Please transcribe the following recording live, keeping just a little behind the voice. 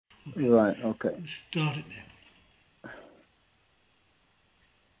Okay. Right, okay. Let's start it now.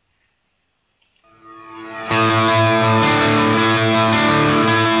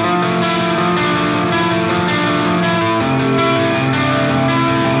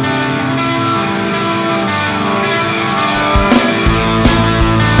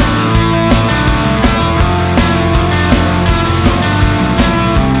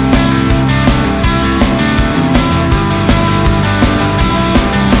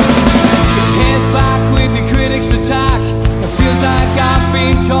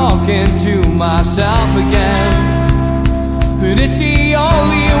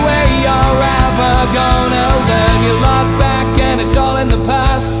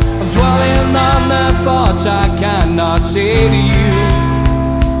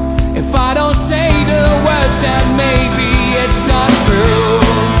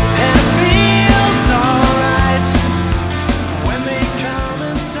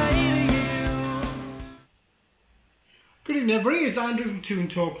 It's Andrew from Toon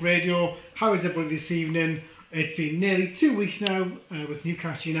Talk Radio. How is everybody this evening? It's been nearly 2 weeks now with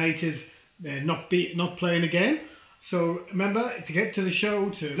Newcastle United not playing again. So remember, to get to the show,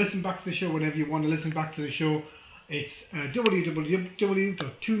 to listen back to the show whenever you want to listen back to the show, it's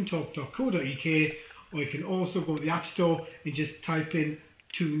www.toontalk.co.uk, or you can also go to the App Store and just type in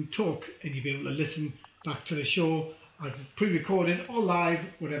Toon Talk and you'll be able to listen back to the show as pre-recorded or live,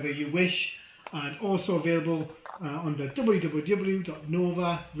 whatever you wish. And also available under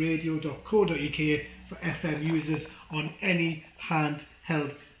www.novaradio.co.uk for FM users on any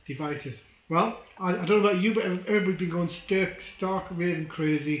handheld devices. Well, I don't know about you, but everybody's been going stark raving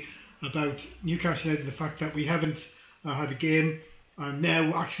crazy about Newcastle United, the fact that we haven't had a game, and now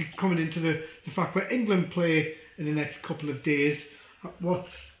we're actually coming into the fact where England play in the next couple of days.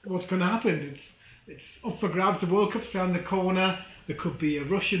 What's going to happen? It's up for grabs. The World Cup's around the corner. There could be a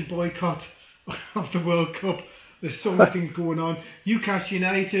Russian boycott of the World Cup. There's so many things going on. Newcastle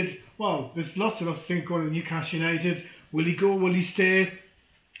United, well, there's lots of things going on in Newcastle United. Will he go? Will he stay?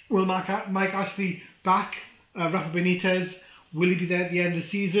 Will Mike Ashley back Rafa Benitez? Will he be there at the end of the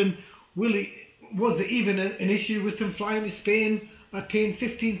season? Was there even an issue with them flying to Spain, paying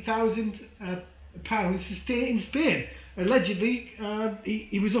 £15,000 to stay in Spain? Allegedly,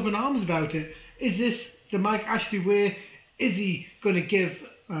 he was up in arms about it. Is this the Mike Ashley way? Is he going to give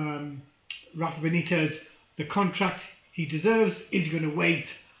Rafa Benitez the contract he deserves? Is he going to wait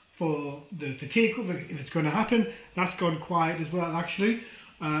for the takeover if it's going to happen? That's gone quiet as well, actually,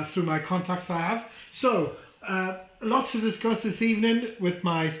 through my contacts I have. So, lots to discuss this evening with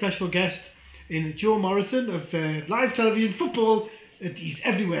my special guest in Joe Morrison of live television football. He's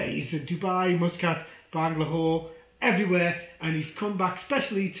everywhere. He's in Dubai, Muscat, Bangalore, everywhere, and he's come back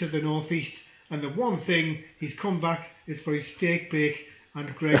especially to the northeast. And the one thing he's come back is for his steak bake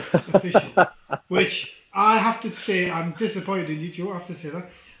and Greg's official, which I have to say I'm disappointed in you, Joe. I have to say that,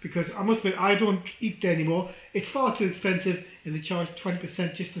 because I must admit I don't eat there anymore. It's far too expensive, and they charge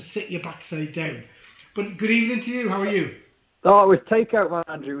 20% just to sit your backside down. But good evening to you. How are you? Oh, it was takeout, man,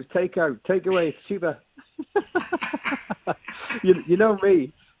 Andrew. It was takeout. Takeaway. It's cheaper. you know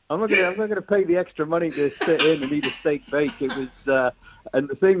me. I'm not gonna pay the extra money to sit in and eat a steak bake. It was, and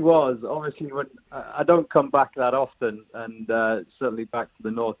the thing was, obviously, when I don't come back that often, and certainly back to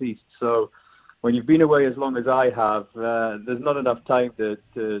the northeast. So when you've been away as long as I have, there's not enough time to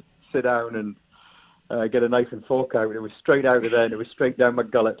sit down and get a knife and fork out. It was straight out of there, and it was straight down my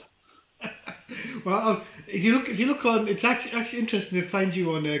gullet. Well, if you look on, it's actually interesting to find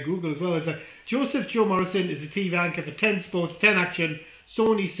you on Google as well. It's Joseph Joe Morrison is the TV anchor for 10 Sports, 10 Action,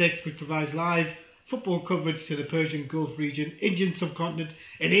 Sony 6, which provides live football coverage to the Persian Gulf region, Indian subcontinent,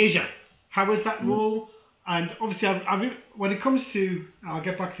 and Asia. How is that role? And obviously, when it comes to, I'll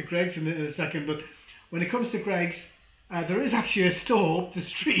get back to Greg's in a second, but when it comes to Greg's, there is actually a store up the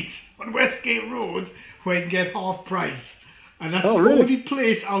street on Westgate Road where you can get half price. And that's the only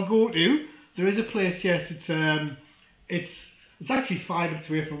place I'll go to. There is a place, yes, it's actually 5 minutes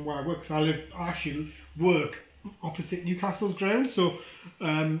away from where I work. So I actually work opposite Newcastle's ground, so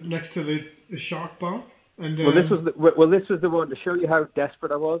next to the Shark Bar. And this was the one to show you how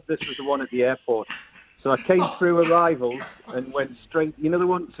desperate I was. This was the one at the airport. So I came through Arrivals and went straight. You know the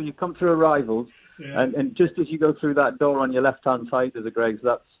one. So you come through Arrivals, and just as you go through that door on your left-hand side of the Greg's,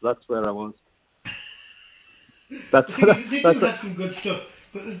 that's where I was. That's some good stuff.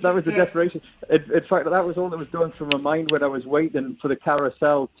 That was the desperation. In fact, that was all that was going through my mind when I was waiting for the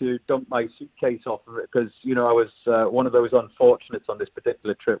carousel to dump my suitcase off of it, because, you know, I was one of those unfortunates on this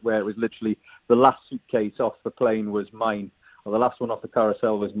particular trip where it was literally the last suitcase off the plane was mine, or the last one off the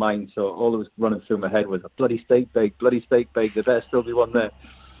carousel was mine, so all that was running through my head was a bloody steak bake, there better still be one there.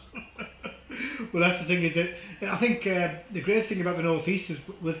 Well, that's the thing, is that I think the great thing about the Northeast is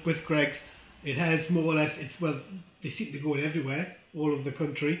with Greg's, it has more or less, they seem to be going everywhere, all over the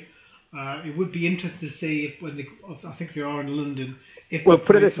country. It would be interesting to see if I think they are in London. Well,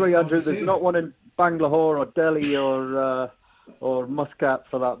 put it this way, Andrew, there's not one in Bangalore or Delhi or Muscat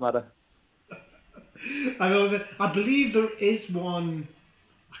for that matter. I know that, I believe there is one.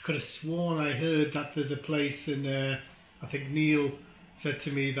 I could have sworn I heard that there's a place in, I think Neil said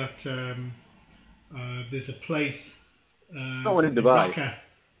to me that there's a place Not one in Dubai.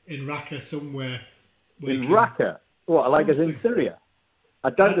 In Raqqa somewhere. In Raqqa? What, like as in Syria? I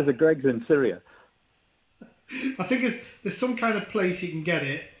doubt there's a Greg's in Syria. I think there's some kind of place you can get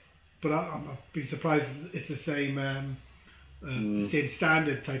it, but I'd be surprised if it's the same same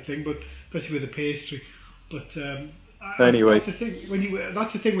standard type thing, but especially with the pastry. But anyway, that's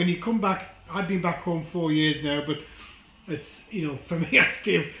the thing when you come back. I've been back home 4 years now, but it's for me,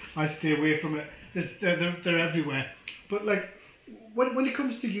 I stay away from it. They're everywhere. But like when it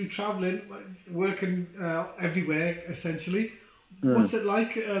comes to you traveling, working everywhere essentially, what's it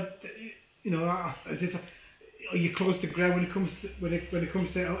like? Are you close to ground when it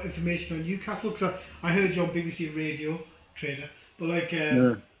comes to information on Newcastle? Because I heard you on BBC Radio Trader, but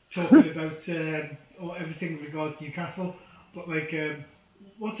talking about everything in regards to Newcastle. But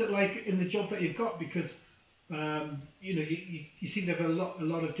what's it like in the job that you've got? Because you seem to have a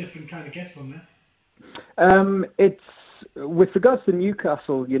lot of different kind of guests on there. It's with regards to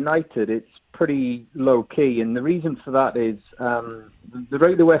Newcastle United, it's pretty low key, and the reason for that is the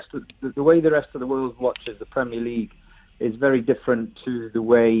way the rest of the world watches the Premier League is very different to the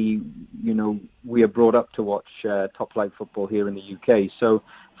way we are brought up to watch top flight football here in the UK. So,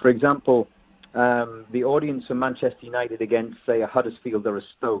 for example, the audience for Manchester United against, say, a Huddersfield or a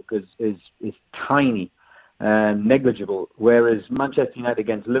Stoke is tiny. Negligible, whereas Manchester United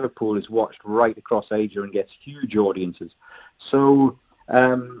against Liverpool is watched right across Asia and gets huge audiences. So,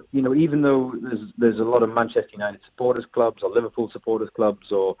 even though there's a lot of Manchester United supporters clubs or Liverpool supporters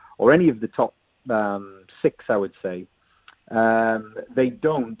clubs or any of the top 6, I would say,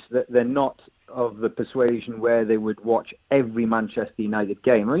 they're not of the persuasion where they would watch every Manchester United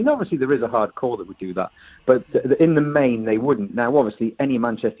game. I mean, obviously there is a hardcore that would do that, but in the main they wouldn't. Now, obviously, any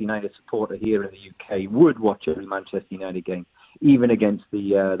Manchester United supporter here in the UK would watch every Manchester United game, even against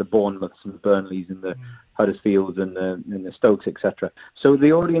the Bournemouths and the Burnleys and the Huddersfields and the Stokes, etc. So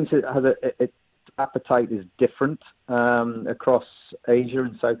the audience has its appetite is different across Asia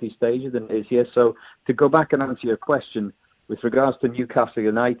and Southeast Asia than it is here. So to go back and answer your question with regards to Newcastle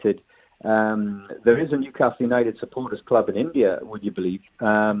United, there is a Newcastle United supporters club in India, would you believe?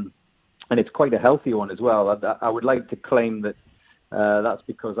 And it's quite a healthy one as well. I would like to claim that that's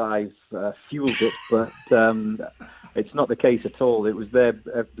because I've fueled it, but it's not the case at all. It was there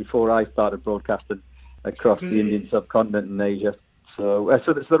before I started broadcasting across the Indian subcontinent and Asia. So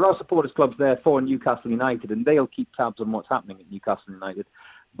there are supporters clubs there for Newcastle United, and they'll keep tabs on what's happening at Newcastle United.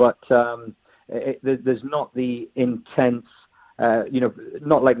 But there's not the intense...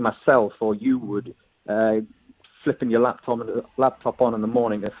 not like myself or you would, flipping your laptop on in the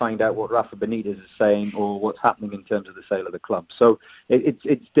morning to find out what Rafa Benitez is saying or what's happening in terms of the sale of the club. So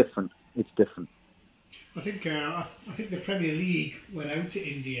it's different. It's different. I think the Premier League went out to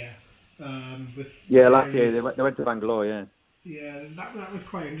India. Last year they went to Bangalore. Yeah. Yeah, that was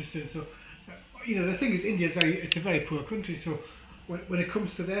quite interesting. So, the thing is, India it's a very poor country. So when it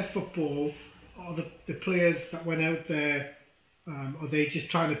comes to their football, or the players that went out there. Are they just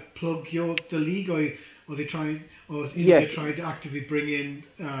trying to plug the league, or is India trying to actively bring in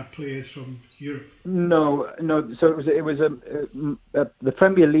players from Europe? No. So it was the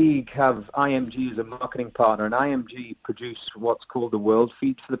Premier League have IMG as a marketing partner, and IMG produce what's called the World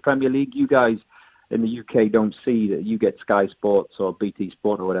Feed for the Premier League. You guys in the UK don't see that. You get Sky Sports or BT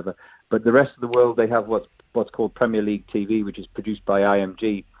Sport or whatever, but the rest of the world, they have what's called Premier League TV, which is produced by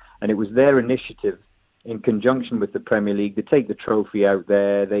IMG, and it was their initiative in conjunction with the Premier League to take the trophy out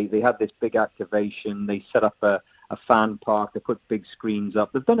there. They had this big activation. They set up a fan park. They put big screens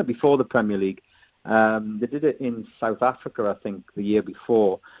up. They've done it before the Premier League. They did it in South Africa, I think, the year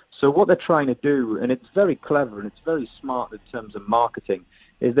before. So what they're trying to do, and it's very clever and it's very smart in terms of marketing,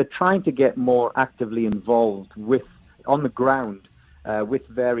 is they're trying to get more actively involved on the ground with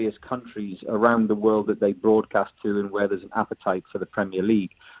various countries around the world that they broadcast to and where there's an appetite for the Premier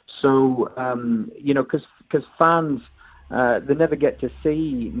League. So, because fans, they never get to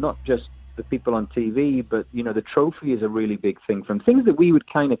see not just the people on TV, but, the trophy is a really big thing. From things that we would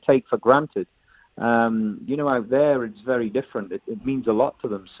kind of take for granted, out there it's very different. It means a lot to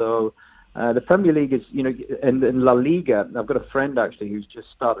them. So The Premier League is, and La Liga, I've got a friend actually who's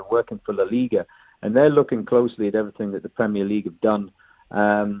just started working for La Liga, and they're looking closely at everything that the Premier League have done.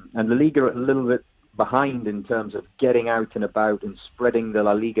 And La Liga are a little bit behind in terms of getting out and about and spreading the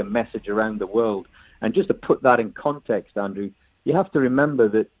La Liga message around the world. And just to put that in context, Andrew, you have to remember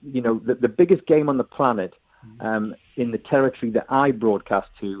that, the biggest game on the planet in the territory that I broadcast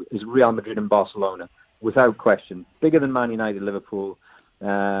to is Real Madrid and Barcelona, without question. Bigger than Man United, Liverpool,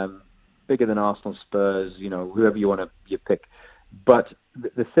 bigger than Arsenal, Spurs, whoever you pick. But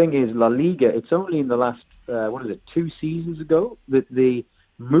the thing is, La Liga, it's only in the last, 2 seasons ago that they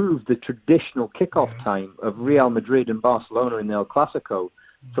moved the traditional kickoff time of Real Madrid and Barcelona in El Clasico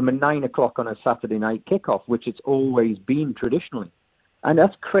from a 9 o'clock on a Saturday night kickoff, which it's always been traditionally. And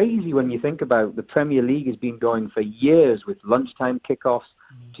that's crazy when you think about the Premier League has been going for years with lunchtime kickoffs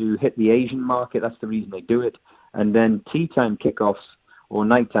to hit the Asian market. That's the reason they do it. And then tea time kickoffs or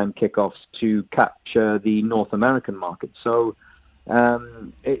nighttime kickoffs to capture the North American market. So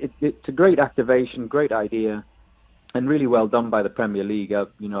it's a great activation, great idea, and really well done by the Premier League.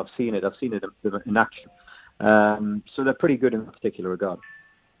 I've seen it in action. So they're pretty good in that particular regard.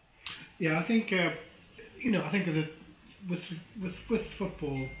 Yeah, I think I think that with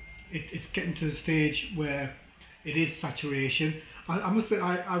football, it's getting to the stage where it is saturation. I must say,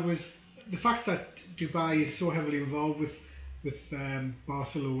 I was the fact that Dubai is so heavily involved with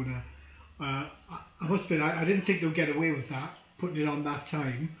Barcelona. I must admit, I didn't think they would get away with that, putting it on that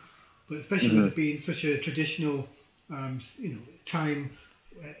time, but especially with it being such a traditional, time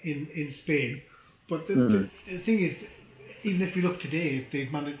in Spain. But the thing is, even if we look today, if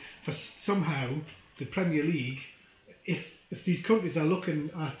they've managed for somehow the Premier League, if these companies are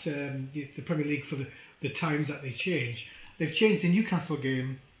looking at the Premier League for the times that they change, they've changed the Newcastle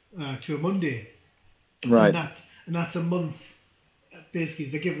game to a Monday, right? And that's a month. Basically,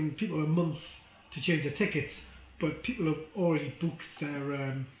 they're giving people a month to change their tickets, but people have already booked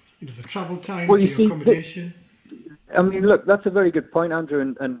their the travel time, their accommodation. I mean, look, that's a very good point, Andrew,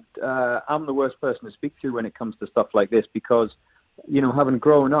 and I'm the worst person to speak to when it comes to stuff like this because, having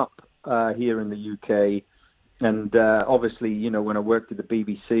grown up here in the UK, and obviously, when I worked at the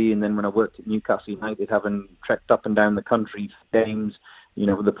BBC and then when I worked at Newcastle United, having trekked up and down the country for games,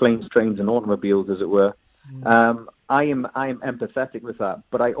 with the planes, trains and automobiles, as it were, I am empathetic with that.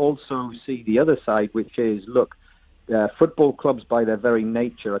 But I also see the other side, which is, look, football clubs by their very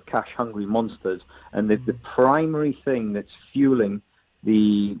nature are cash-hungry monsters, and the primary thing that's fueling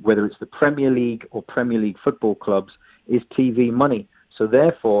whether it's the Premier League or Premier League football clubs is TV money. So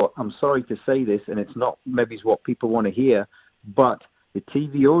therefore, I'm sorry to say this, and it's not maybe it's what people want to hear, but the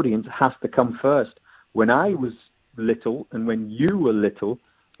TV audience has to come first. When I was little and when you were little,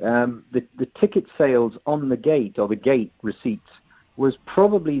 the ticket sales on the gate or the gate receipts was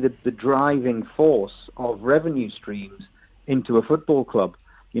probably the driving force of revenue streams into a football club,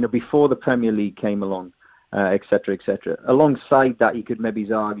 before the Premier League came along, et cetera, et cetera. Alongside that, you could maybe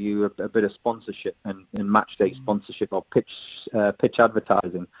argue a bit of sponsorship and match day sponsorship or pitch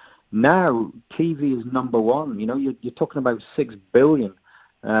advertising. Now, TV is number one. You're talking about $6 billion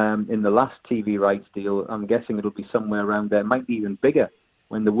in the last TV rights deal. I'm guessing it'll be somewhere around there. It might be even bigger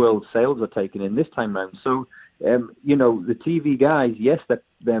when the world sales are taken in this time round. So, the TV guys, yes,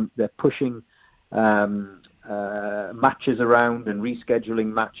 they're pushing matches around and rescheduling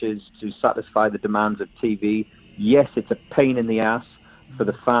matches to satisfy the demands of TV. Yes, it's a pain in the ass for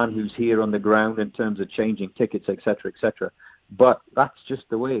the fan who's here on the ground in terms of changing tickets, etc., etc. But that's just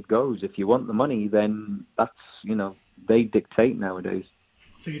the way it goes. If you want the money, then that's, they dictate nowadays.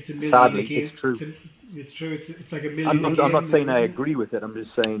 I think it's $1 million. Sadly, it's true. It's true. It's like $1 million. I'm not saying I agree with it. I'm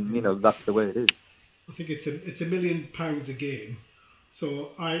just saying, that's the way it is. I think it's £1 million a game. So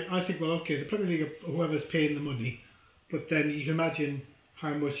I think, well, okay, the Premier League, whoever's paying the money, but then you can imagine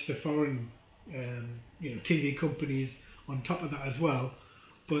how much the foreign, TV companies on top of that as well.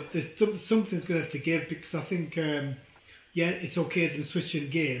 But there's something's going to have to give, because I think, it's okay them switching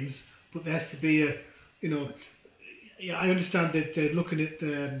games, but there has to be I understand that they're looking at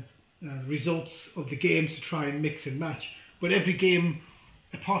the results of the games to try and mix and match, but every game,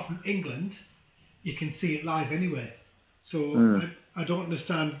 apart from England, you can see it live anyway. So I don't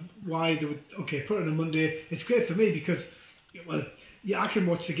understand why they would, put it on a Monday. It's great for me because, I can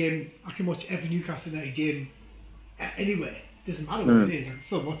watch the game, I can watch every Newcastle United game anyway. It doesn't matter what it is, I can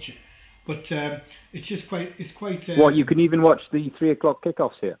still watch it. But it's just quite... What, you can even watch the 3 o'clock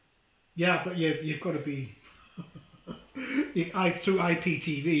kickoffs here? Yeah, but you've got to be... through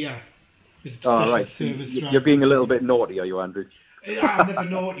IPTV, yeah. Right. So you're being a little bit naughty, are you, Andrew? I'm never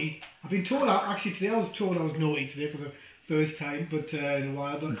naughty. I've been told, actually today I was told I was naughty today for the first time, but in a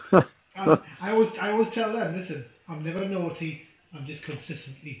while. But I always tell them, listen, I'm never naughty. I'm just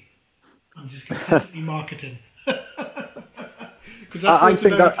consistently marketing. Because I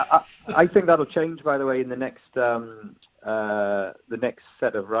think I think that'll change, by the way, in the next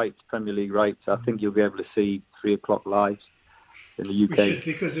set of rights, Premier League rights. I think you'll be able to see 3:00 lives in the UK. We should,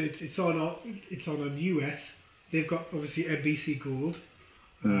 because it's on US. They've got obviously NBC Gold.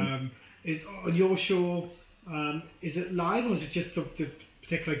 It's on your show. Is it live, or is it just the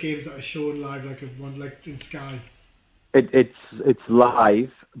particular games that are shown live, like in Sky? It's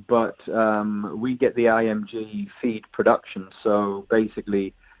live, but we get the IMG feed production. So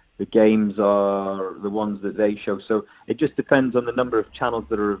basically, the games are the ones that they show. So it just depends on the number of channels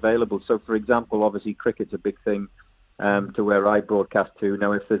that are available. So, for example, obviously cricket's a big thing to where I broadcast to.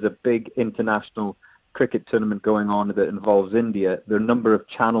 Now, if there's a big international cricket tournament going on that involves India, the number of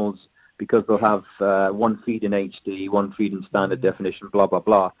channels, because they'll have one feed in HD, one feed in standard definition, blah, blah,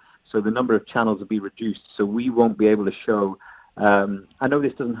 blah. So the number of channels will be reduced. So we won't be able to show. I know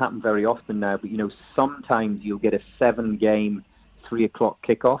this doesn't happen very often now, but sometimes you'll get a 7-game 3:00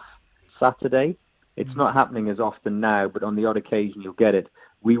 kickoff Saturday. It's not happening as often now, but on the odd occasion you'll get it.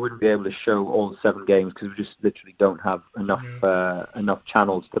 We wouldn't be able to show all 7 games because we just literally don't have enough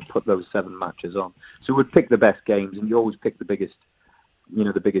channels to put those 7 matches on. So we'd pick the best games, and you always pick the biggest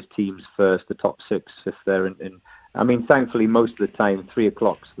teams first, the top 6 if they're in. I mean, thankfully, most of the time,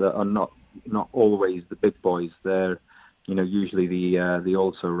 3:00 that are not always the big boys. They're, usually the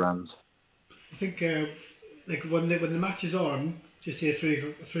also rans. I think like when the match is on, just say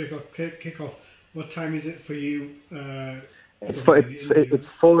 3:00 kickoff. What time is it for you? It's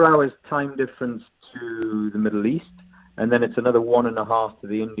 4 hours time difference to the Middle East, and then it's another 1.5 to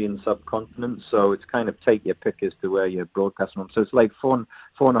the Indian subcontinent. So it's kind of take your pick as to where you're broadcasting from. So it's like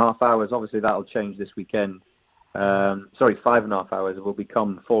 4.5 hours. Obviously, that'll change this weekend. 5.5 hours. It will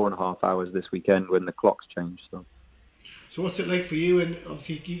become 4.5 hours this weekend when the clocks change. So what's it like for you? And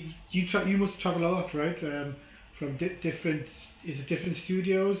obviously, you must travel a lot, right? From different. Is it different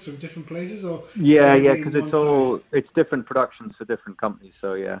studios from different places, or? Yeah, because it's different productions for different companies.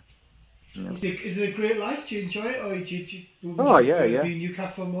 So yeah. Is it a great life? Do you enjoy it, or would you be in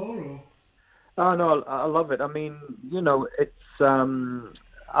Newcastle more, or? Oh no, I love it. I mean, it's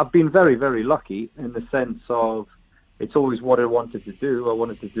I've been very, very lucky in the sense of it's always what I wanted to do. I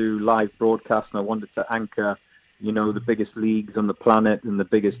wanted to do live broadcast, and I wanted to anchor, the biggest leagues on the planet and the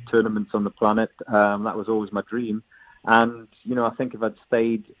biggest tournaments on the planet. That was always my dream. And, I think if I'd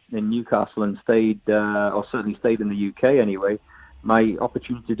stayed in Newcastle and or certainly stayed in the UK anyway, my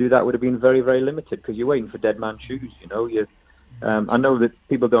opportunity to do that would have been very, very limited because you're waiting for dead man's shoes, I know that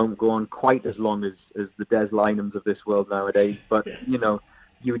people don't go on quite as long as the Des Lynams of this world nowadays, but,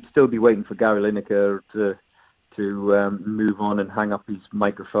 you would still be waiting for Gary Lineker to move on and hang up his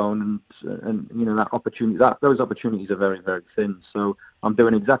microphone, and those opportunities are very, very thin. So I'm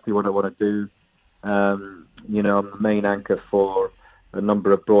doing exactly what I want to do. I'm the main anchor for a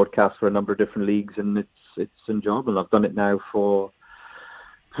number of broadcasts for a number of different leagues, and it's enjoyable. I've done it now for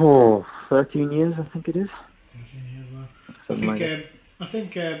 13 years, I think it is. 13 years, well. I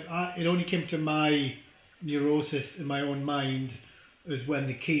think it only came to my neurosis in my own mind is when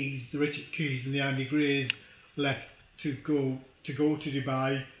the Richard Keys and the Andy Grays left to go to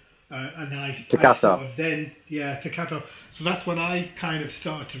Dubai, and to Qatar. To Qatar. So that's when I kind of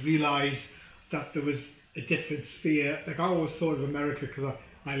started to realise that there was a different sphere. Like I always thought of America because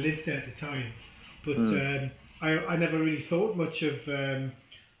I lived there at the time, but I never really thought much of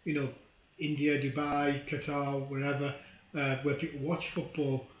India, Dubai, Qatar, wherever where people watch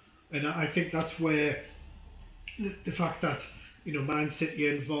football, and I think that's where the fact that Man City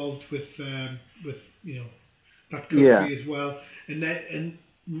are involved with that country as well, and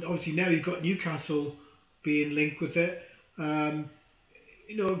obviously now you've got Newcastle being linked with it.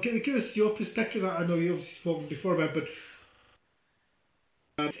 Give us your perspective. I know you've spoken before about, but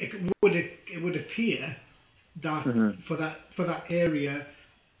it would appear that for that area,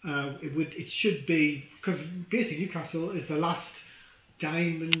 it should be, because basically Newcastle is the last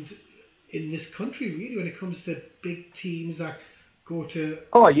diamond in this country really when it comes to big teams that go to.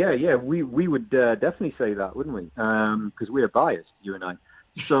 Oh yeah, we would definitely say that, wouldn't we? Because we are biased, you and I.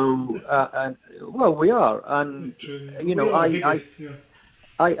 So well, we are, and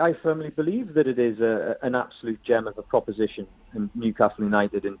I firmly believe that it is an absolute gem of a proposition in Newcastle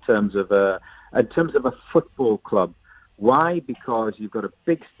United in terms of a football club. Why? Because you've got a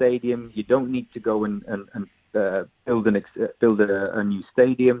big stadium. You don't need to go and build a new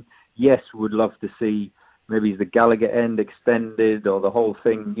stadium. Yes, we would love to see maybe the Gallagher end extended or the whole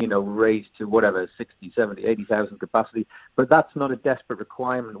thing, raised to whatever, 60, 70, 80,000 capacity. But that's not a desperate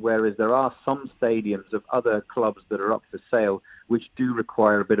requirement, whereas there are some stadiums of other clubs that are up for sale which do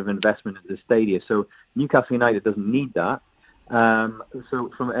require a bit of investment in the stadia. So Newcastle United doesn't need that. And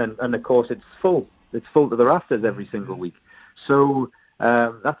of course it's full. It's full to the rafters every single week. So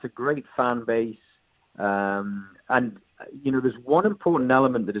that's a great fan base. And there's one important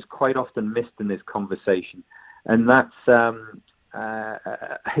element that is quite often missed in this conversation, and that's a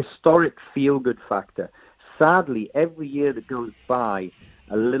historic feel-good factor. Sadly, every year that goes by,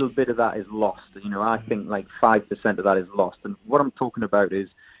 a little bit of that is lost. I think like 5% of that is lost. And what I'm talking about is,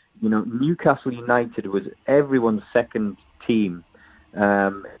 Newcastle United was everyone's second team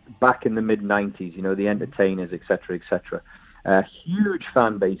back in the mid-90s, the entertainers, etc., etc. Huge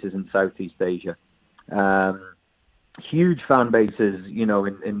fan bases in Southeast Asia. Huge fan bases,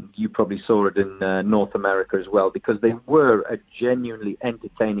 and you probably saw it in North America as well, because they were a genuinely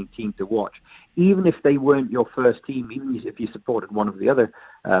entertaining team to watch, even if they weren't your first team, even if you supported one of the other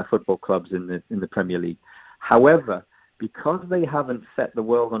football clubs in the Premier League. However, because they haven't set the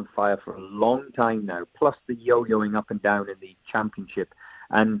world on fire for a long time now, plus the yo-yoing up and down in the Championship,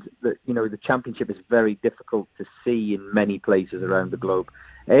 and the Championship is very difficult to see in many places around the globe.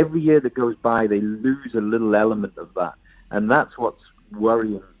 Every year that goes by, they lose a little element of that, and that's what's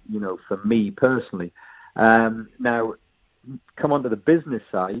worrying, for me personally. Now, come on to the business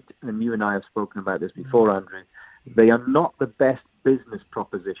side, and you and I have spoken about this before, Andrew. They are not the best business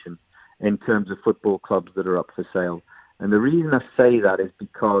proposition in terms of football clubs that are up for sale. And the reason I say that is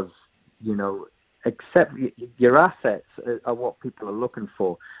because, except your assets are what people are looking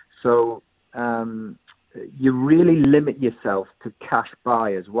for. So you really limit yourself to cash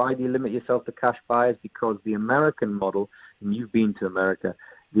buyers. Why do you limit yourself to cash buyers? Because the American model, and you've been to America,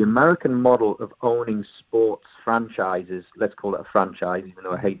 the American model of owning sports franchises, let's call it a franchise, even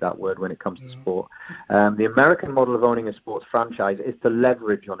though I hate that word when it comes to sport. The American model of owning a sports franchise is to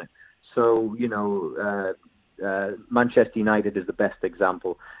leverage on it. So, Manchester United is the best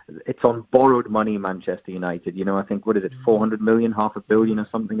example. It's on borrowed money, Manchester United. I think, what is it, 400 million, half a billion or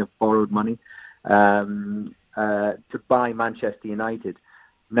something of borrowed money to buy Manchester United.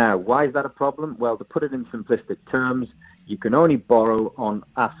 Now, why is that a problem? Well, to put it in simplistic terms, you can only borrow on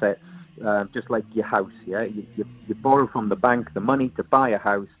assets, just like your house. Yeah, you borrow from the bank the money to buy a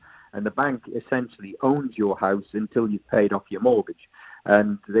house, and the bank essentially owns your house until you've paid off your mortgage.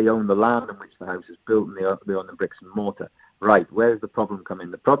 And they own the land on which the house is built, and they own the bricks and mortar. Right, where does the problem come in?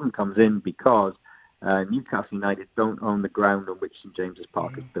 The problem comes in because Newcastle United don't own the ground on which St James's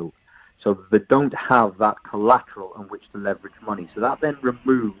Park is built. So they don't have that collateral on which to leverage money. So that then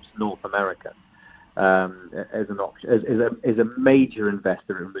removes North America as an option, as a major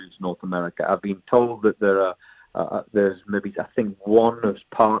investor. It removes North America. I've been told that there's maybe, I think, one as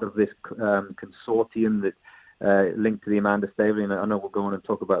part of this consortium that linked to the Amanda Staveley, and I know we'll go on and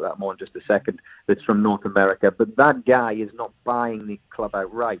talk about that more in just a second, that's from North America, but that guy is not buying the club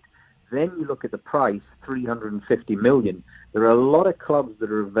outright. Then you look at the price, 350 million. There are a lot of clubs that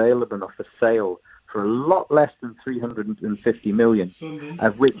are available and are for sale for a lot less than 350 million,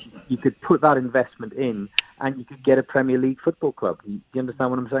 of which you could put that investment in and you could get a Premier League football club. Do you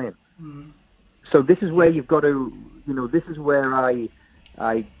understand what I'm saying? Mm-hmm. So this is where you've got to, this is where I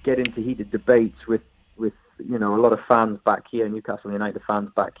get into heated debates with a lot of fans back here, Newcastle United fans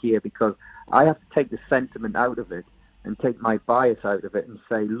back here, because I have to take the sentiment out of it and take my bias out of it and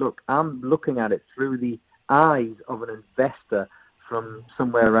say, look, I'm looking at it through the eyes of an investor from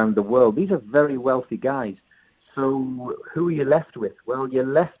somewhere around the world. These are very wealthy guys. So who are you left with? Well, you're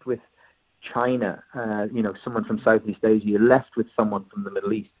left with China, someone from Southeast Asia. You're left with someone from the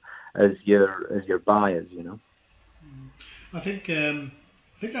Middle East as your buyers, I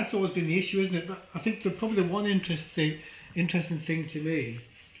think that's always been the issue, isn't it? But I think probably the one interesting thing to me,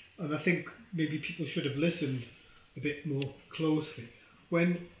 and I think maybe people should have listened a bit more closely,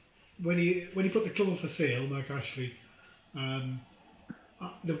 when he put the club up for sale, Mike Ashley,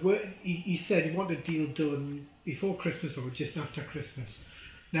 he said he wanted a deal done before Christmas or just after Christmas.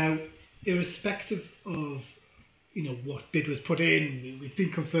 Now, irrespective of what bid was put in, it's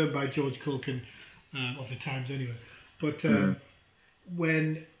been confirmed by George Culkin of the Times anyway. But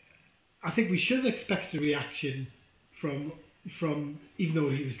when I think we should have expected a reaction from even though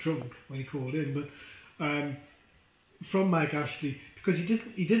he was drunk when he called in, but from Mike Ashley, because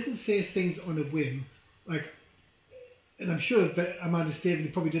he didn't say things on a whim, like, and I'm sure that Amanda Staveley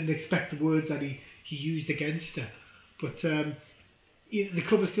probably didn't expect the words that he used against her, but the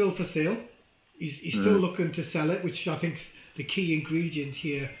club is still for sale. He's still looking to sell it, which I think is the key ingredient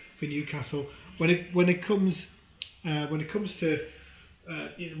here for Newcastle. When it comes to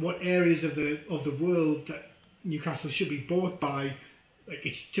what areas of the world that Newcastle should be bought by,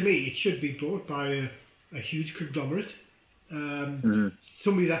 to me, it should be bought by a huge conglomerate.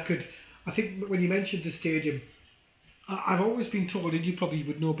 Somebody that could. I think when you mentioned the stadium, I've always been told, and you probably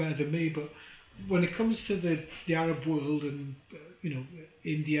would know better than me, but when it comes to the Arab world and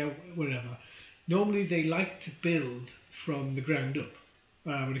India, wherever, normally they like to build from the ground up.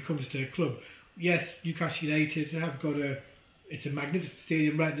 When it comes to a club, yes, Newcastle United have got it's a magnificent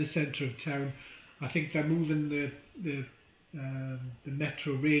stadium right in the centre of town. I think they're moving the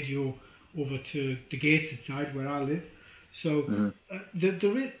Metro Radio over to the Gateshead side where I live. So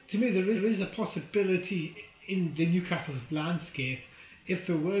to me there is a possibility in the Newcastle landscape if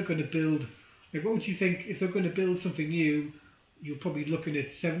they were going to build. Like, what would you think if they're going to build something new? You're probably looking at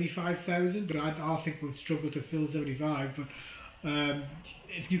 75,000, but I think we'd struggle to fill 75. But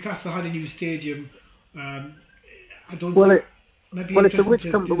if Newcastle had a new stadium, I don't. Well, think it's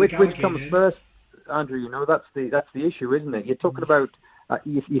which comes first, Andrew. That's the issue, isn't it? You're talking about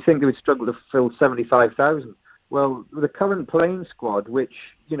you think they would struggle to fill 75,000. Well, the current playing squad, which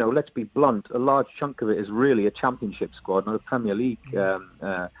let's be blunt, a large chunk of it is really a Championship squad, not a Premier League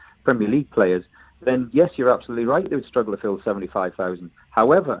players. Then yes, you're absolutely right. They would struggle to fill 75,000.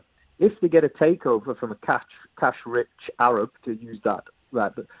 However, if they get a takeover from a cash-rich Arab, to use that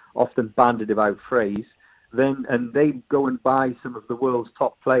often bandied about phrase, and they go and buy some of the world's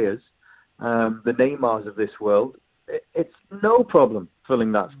top players, the Neymars of this world, it's no problem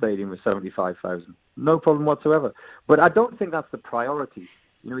filling that stadium with 75,000. No problem whatsoever. But I don't think that's the priority.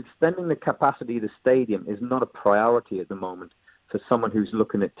 Extending the capacity of the stadium is not a priority at the moment for someone who's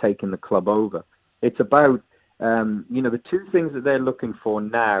looking at taking the club over. It's about, the two things that they're looking for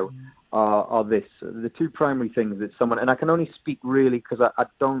now are this. The two primary things that someone, and I can only speak really because I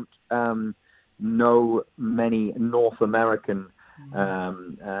don't know many North American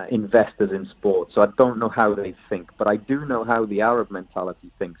investors in sports, so I don't know how they think, but I do know how the Arab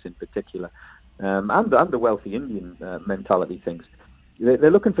mentality thinks in particular, and the wealthy Indian mentality thinks.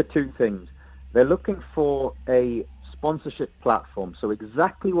 They're looking for two things. They're looking for a sponsorship platform, so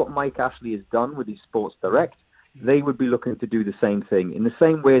exactly what Mike Ashley has done with his Sports Direct, they would be looking to do the same thing, in the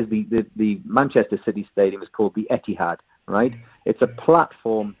same way as the Manchester City Stadium is called the Etihad, right? It's a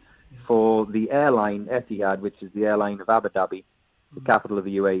platform for the airline Etihad, which is the airline of Abu Dhabi, the capital of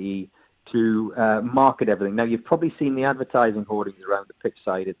the UAE, to market everything. Now, you've probably seen the advertising hoardings around the pitch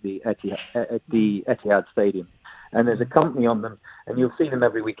side at the Etihad Stadium. And there's a company on them, and you'll see them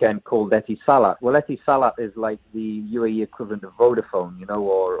every weekend, called Etisalat. Well, Etisalat is like the UAE equivalent of Vodafone,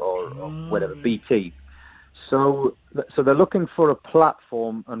 or whatever, BT. So they're looking for a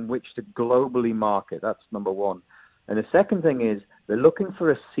platform on which to globally market. That's number one. And the second thing is they're looking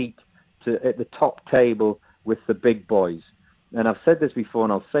for a seat at the top table with the big boys. And I've said this before,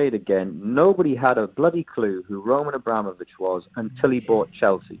 and I'll say it again. Nobody had a bloody clue who Roman Abramovich was until he bought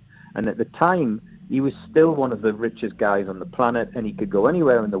Chelsea. And at the time, he was still one of the richest guys on the planet, and he could go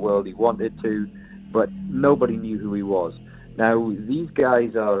anywhere in the world he wanted to, but nobody knew who he was. Now, these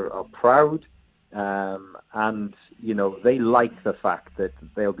guys are proud, and, they like the fact that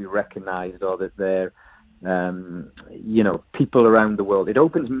they'll be recognized, or that they're, people around the world. It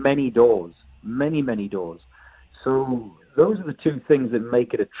opens many doors, many, many doors. So those are the two things that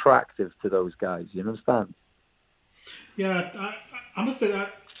make it attractive to those guys. You understand? Yeah, I must say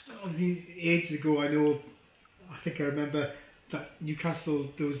that obviously ages ago, I think I remember that Newcastle,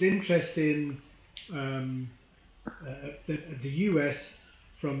 there was interest in the US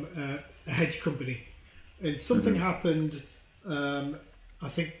from a hedge company, and something happened. I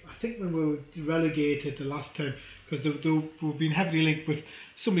think when we were relegated the last time, because we've been heavily linked with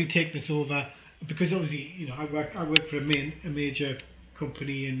somebody taking this over, because obviously I work for a major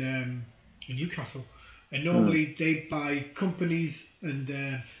company in Newcastle, and normally they buy companies and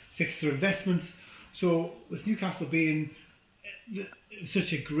fix their investments. So with Newcastle being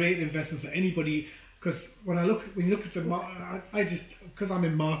such a great investment for anybody, because when you look at because I'm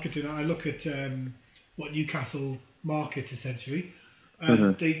in marketing, I look at what Newcastle markets essentially,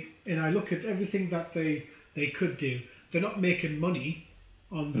 and I look at everything that they could do. They're not making money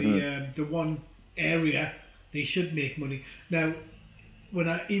on the one area they should make money. Now, when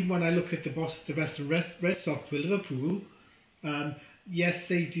I look at the Boston Red Sox with Liverpool, yes,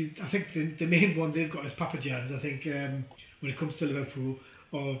 they do. I think the main one they've got is Papa John's. I think when it comes to Liverpool,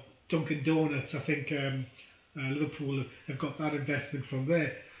 or Dunkin' Donuts, I think Liverpool have got that investment from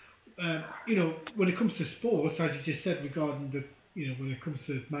there. When it comes to sports, as you just said, regarding when it comes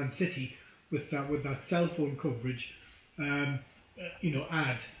to Man City with that cell phone coverage,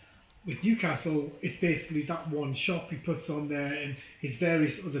 ad. with Newcastle, it's basically that one shop he puts on there and his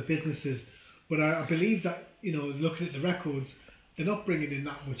various other businesses. But I believe that, looking at the records, they're not bringing in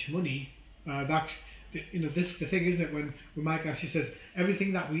that much money. This the thing, isn't it? When Mike actually says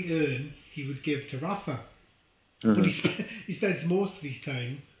everything that we earn, he would give to Rafa, but he spends most of his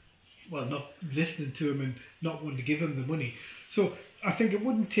time, well, not listening to him and not wanting to give him the money. So I think it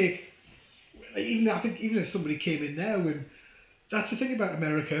wouldn't take. Even if somebody came in now, and that's the thing about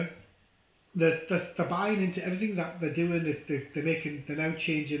America. They're buying into everything that they're doing. They're now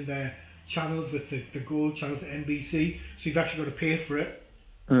changing their channels with the gold channel to NBC, so you've actually got to pay for it.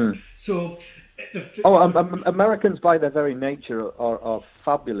 So, Americans by their very nature are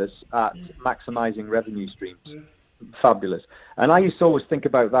fabulous at maximising revenue streams. Yeah. Fabulous. And I used to always think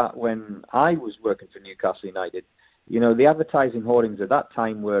about that when I was working for Newcastle United. The advertising hoardings at that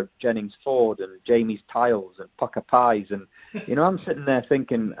time were Jennings Ford and Jamie's Tiles and Pucker Pies. And, I'm sitting there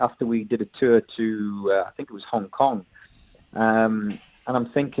thinking, after we did a tour to, I think it was Hong Kong, and I'm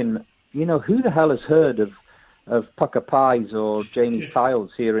thinking, who the hell has heard of Pucker Pies or Jamie's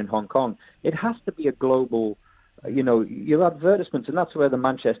Tiles here in Hong Kong? It has to be a global, your advertisements, and that's where the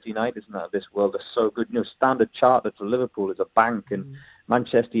Manchester United and this world are so good. Standard Chartered for Liverpool is a bank, and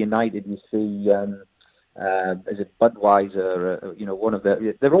Manchester United, you see... is it Budweiser? One of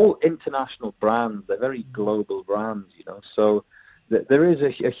they're all international brands. They're very global brands, So there is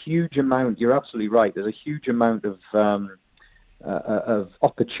a huge amount. You're absolutely right. There's a huge amount of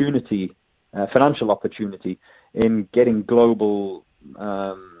opportunity, financial opportunity, in getting global,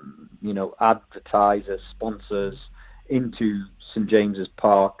 advertisers, sponsors into St James's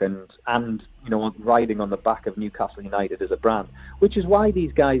Park and riding on the back of Newcastle United as a brand, which is why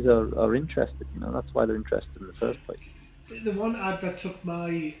these guys are interested. That's why they're interested in the first place. The one ad that took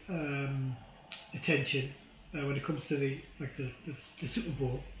my attention when it comes to the Super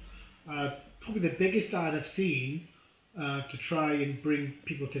Bowl, probably the biggest ad I've seen to try and bring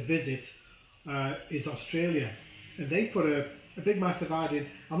people to visit is Australia, and they put a big massive ad in.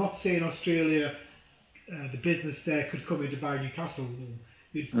 I'm not saying Australia. The business there could come in to buy Newcastle.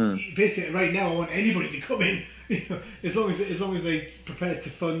 Basically, right now, I want anybody to come in, as long as they're prepared to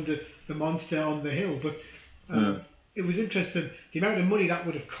fund the monster on the hill. But it was interesting the amount of money that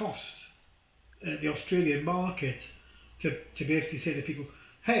would have cost the Australian market to basically say to people,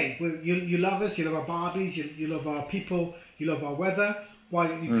 hey, well, you love us, you love our Barbies, you love our people, you love our weather. Why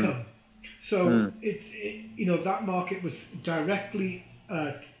don't you come? So that market was directly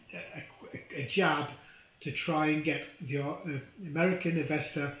a jab to try and get the American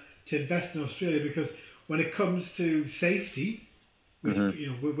investor to invest in Australia, because when it comes to safety, which,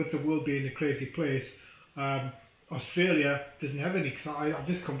 with the world being a crazy place, Australia doesn't have any. Cause I've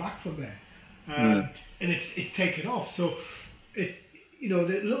just come back from there, and it's taken off. So the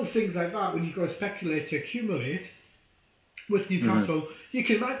little things like that, when you go speculate to accumulate with Newcastle, you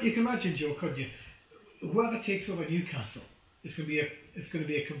can imagine, Joe, couldn't you? Whoever takes over Newcastle, it's going to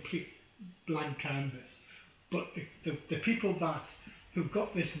be a complete blank canvas. But the people who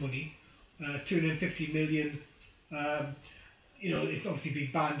got this money, 250 million, it's obviously been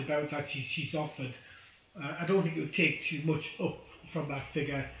banned about that she's offered. I don't think it would take too much up from that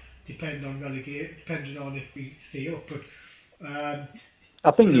figure, depending on if we stay up. But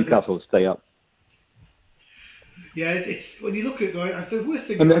I think Newcastle will stay up. Yeah, it's when you look at it, though, the worst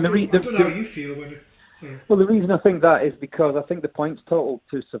thing. I don't know how you feel when it. Well, the reason I think that is because I think the points total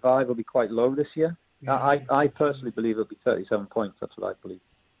to survive will be quite low this year. Yeah. I personally believe it'll be 37 points. That's what I believe.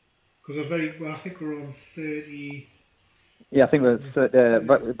 Because I think we're on 30. Yeah, I think we're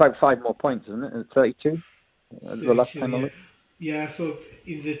about 5 more points, isn't it? 32. The last time I looked. Yeah, so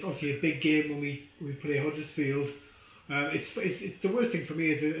it's obviously a big game when we play Huddersfield. It's the worst thing for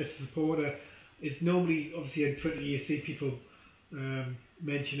me as a supporter. It's normally, obviously, in Twitter you see people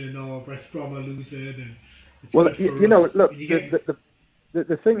mentioning, West Brom are losing. Look,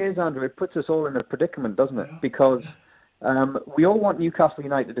 the thing is, Andrew, it puts us all in a predicament, doesn't it? Yeah. Because we all want Newcastle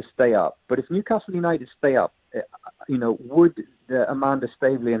United to stay up. But if Newcastle United stay up, would Amanda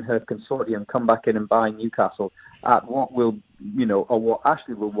Staveley and her consortium come back in and buy Newcastle at what will, or what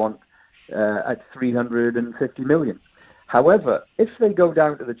Ashley will want at 350 million? However, if they go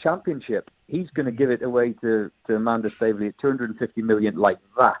down to the Championship, he's going to give it away to Amanda Staveley at 250 million like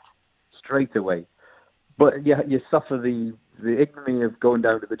that, straight away. But you suffer the ignominy of going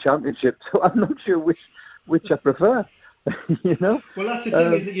down to the Championship, so I'm not sure which I prefer. Well, that's the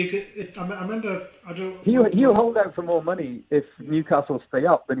thing, is that you could. I remember. He'll hold out for more money if Newcastle stay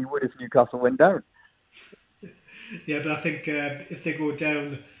up than he would if Newcastle went down. Yeah, but I think if they go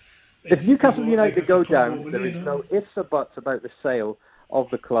down. If Newcastle United go down, there is no ifs or buts about the sale of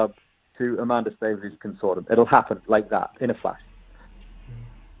the club to Amanda Staveley's consortium. It'll happen like that in a flash.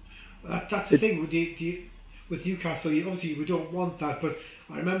 That's the thing with Newcastle. Obviously, we don't want that, but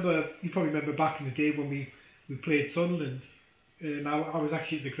I remember, you probably remember back in the day when we played Sunderland. I was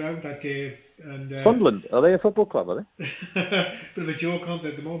actually at the ground that day. And Sunderland, are they a football club, are they? Bit of a joke on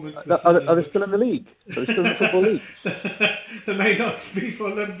at the moment. Are they still in the league? Are they still in the football league? They may not be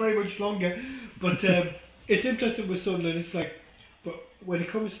for them very much longer. But it's interesting with Sunderland. It's like, but when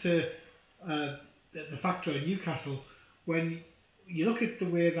it comes to the factor in Newcastle, when you look at the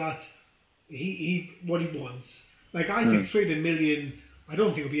way that what he wants, like I think 300 million, I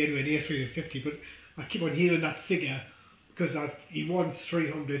don't think it'll be anywhere near 350, but I keep on hearing that figure because he wants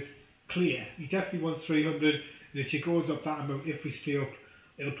 300 clear. He definitely wants 300, and if she goes up that amount, if we stay up,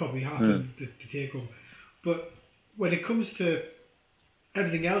 it'll probably happen to take over. But when it comes to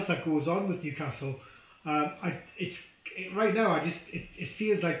everything else that goes on with Newcastle, right now it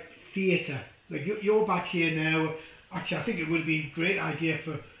feels like theatre. Like you're back here now. Actually, I think it would be a great idea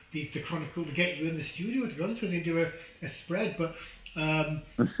for the Chronicle to get you in the studio, to be honest with you, and do a spread. But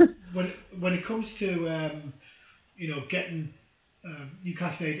when it comes to getting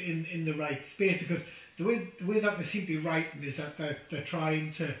Newcastle in the right space, because the way that they seem to be writing is that they're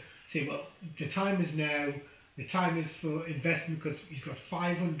trying to say, well, the time is now. The time is for investment because he's got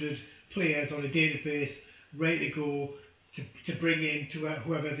 500 players on a database ready to go to bring in to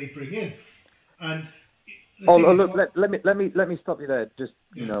whoever they bring in. And look, let me stop you there. Just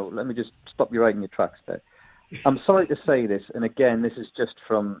let me just stop you right in your tracks there. I'm sorry to say this, and again, this is just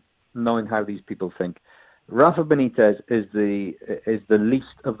from knowing how these people think. Rafa Benitez is the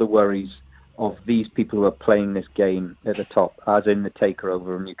least of the worries of these people who are playing this game at the top, as in the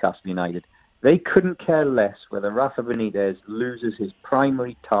takeover of Newcastle United. They couldn't care less whether Rafa Benitez loses his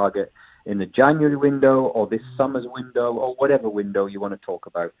primary target in the January window or this summer's window or whatever window you want to talk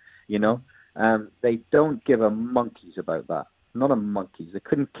about. They don't give a monkeys about that. Not a monkeys. They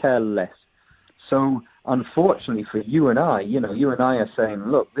couldn't care less. So unfortunately for you and I, you and I are saying,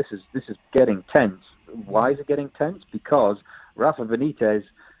 look, this is getting tense. Why is it getting tense? Because Rafa Benitez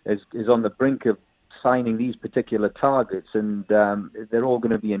is on the brink of signing these particular targets, and they're all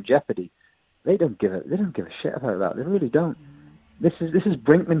going to be in jeopardy. They don't give a shit about that. They really don't. This is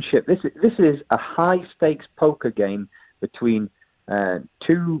brinkmanship. This is a high stakes poker game between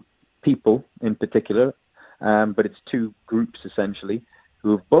two people in particular, but it's two groups essentially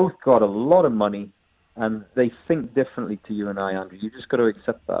who have both got a lot of money, and they think differently to you and I, Andrew. You just got to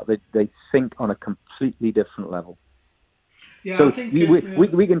accept that. They think on a completely different level. Yeah, so I think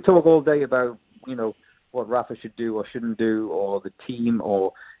we can talk all day about what Rafa should do or shouldn't do, or the team,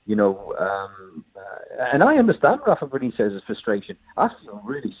 or and I understand Rafa Benitez's frustration. I feel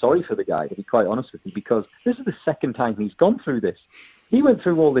really sorry for the guy, to be quite honest with you, because this is the second time he's gone through this. He went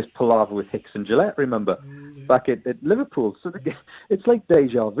through all this palaver with Hicks and Gillette, remember, back at Liverpool. So it's like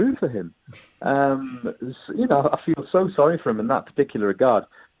deja vu for him. I feel so sorry for him in that particular regard.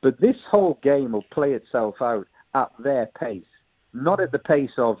 But this whole game will play itself out at their pace, not at the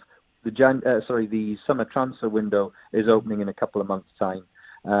pace of the summer transfer window is opening in a couple of months' time.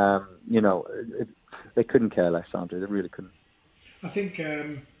 They couldn't care less, Andrew. They really couldn't. I think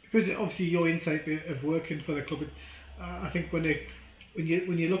because obviously your insight of working for the club, I think when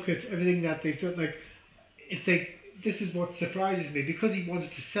you look at everything that they've done, like this is what surprises me, because he wanted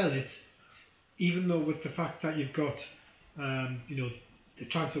to sell it, even though with the fact that you've got the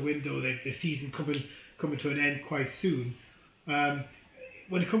transfer window, the season coming to an end quite soon.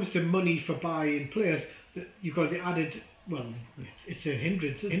 When it comes to money for buying players, you've got the added. Well, it's a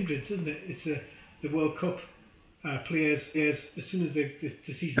hindrance, isn't it? It's the World Cup players. As soon as the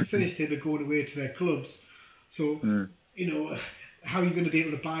season's finished, they're going away to their clubs. So how are you going to be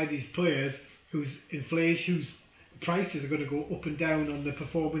able to buy these players whose inflation, whose prices are going to go up and down on the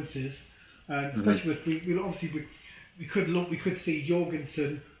performances? And especially with we could see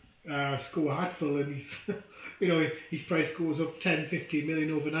Jorgensen score a hatful, and his price goes up 10, 15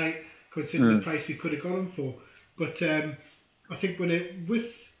 million overnight, considering the price we could have got him for. But I think with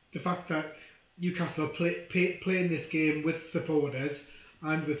the fact that Newcastle are playing this game with supporters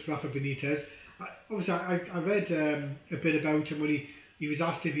and with Rafa Benitez, obviously I read a bit about him when he was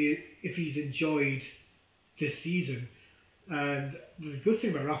asked if he's enjoyed this season. And the good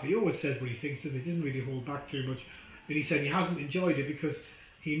thing about Rafa, he always says what he thinks, and he doesn't really hold back too much. And he said he hasn't enjoyed it because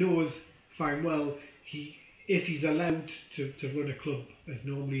he knows fine well if he's allowed to run a club as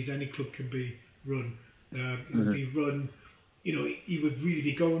normally as any club can be run, it would be run. He would really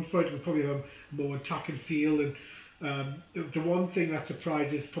be going for it. It would probably have a more attacking feel. And the one thing that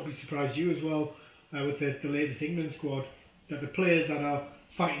probably surprised you as well with the latest England squad, that the players that are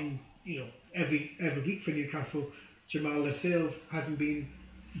fighting, every week for Newcastle. Jamal Lascelles hasn't been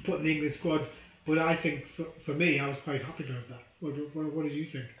put in the England squad, but I think for me, I was quite happy to have that. What did you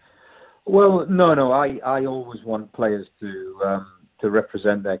think? Well, no. I always want players to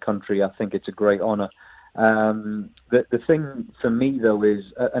represent their country. I think it's a great honour. The thing for me though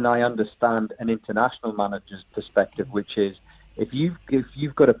is, and I understand an international manager's perspective, which is if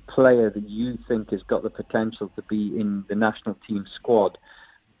you've got a player that you think has got the potential to be in the national team squad,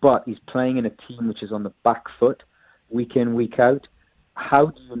 but he's playing in a team which is on the back foot week in, week out, how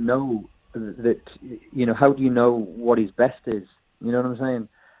do you know that? How do you know what his best is? You know what I'm saying?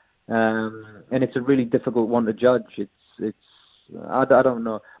 And it's a really difficult one to judge. I don't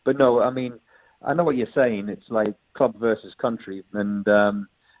know, but no, I mean, I know what you're saying. It's like club versus country, and there's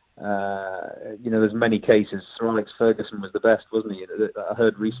many cases. Sir Alex Ferguson was the best, wasn't he? I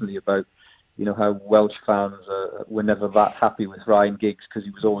heard recently about how Welsh fans were never that happy with Ryan Giggs because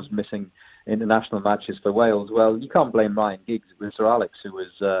he was always missing international matches for Wales. Well, you can't blame Ryan Giggs. It was Sir Alex who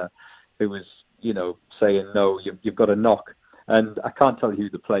was saying no, you've got a knock. And I can't tell you who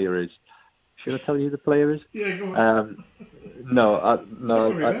the player is. Should I tell you who the player is? Yeah, go on. No. I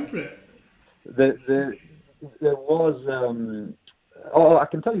don't remember it. There was. I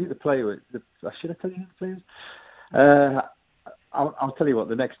can tell you who the player is. Should I tell you who the player is? I'll tell you what.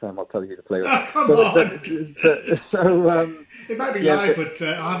 The next time I'll tell you who the player is. Oh, come on. So it might be live, but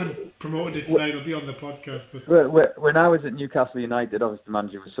I haven't promoted it tonight. It'll be on the podcast. But when I was at Newcastle United, obviously the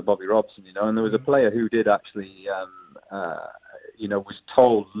manager was Sir Bobby Robson, and there was a player who did actually, was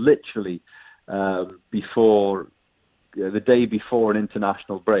told literally before the day before an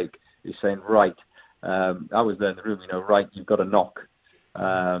international break, he's saying, right, I was there in the room, right, you've got a knock.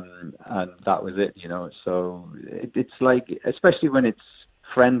 And that was it, So it's like, especially when it's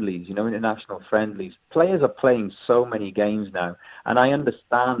friendlies, international friendlies, players are playing so many games now. And I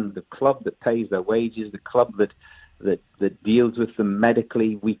understand the club that pays their wages, the club that deals with them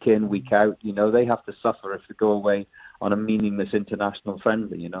medically week in, week out, they have to suffer if they go away on a meaningless international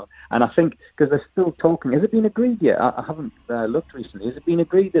friendly, And I think, because they're still talking, has it been agreed yet? I haven't looked recently. Has it been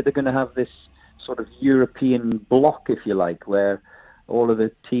agreed that they're going to have this sort of European block, if you like, where all of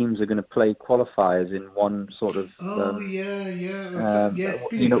the teams are going to play qualifiers in one sort of one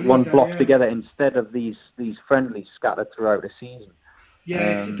block together instead of these friendlies scattered throughout a season.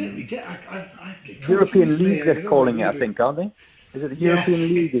 Yeah, it's a bit ridiculous. European League, they're calling it, I think, aren't they? Is it the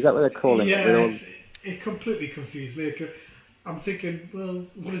European League? Is that what they're calling it? Yeah, it completely confused me. I'm thinking, well,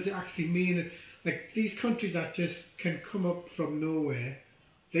 what does it actually mean? Like, these countries that just can come up from nowhere,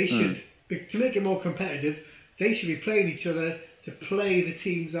 they should, to make it more competitive, they should be playing each other to play the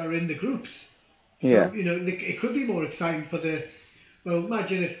teams that are in the groups. So, it could be more exciting for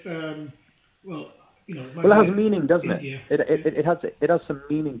imagine if, it has meaning, doesn't it? It has some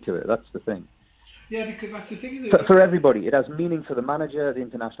meaning to it. That's the thing. Yeah, because that's the thing. For everybody, it has meaning for the manager, the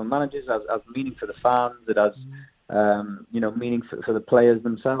international managers. It has meaning for the fans. It has, meaning for the players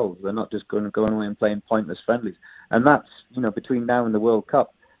themselves. They're not just going away and playing pointless friendlies. And that's, between now and the World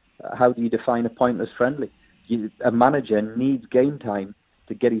Cup, how do you define a pointless friendly? A manager needs game time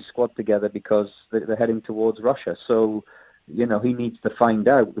to get his squad together because they're heading towards Russia. So, he needs to find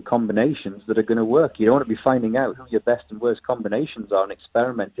out the combinations that are going to work. You don't want to be finding out who your best and worst combinations are and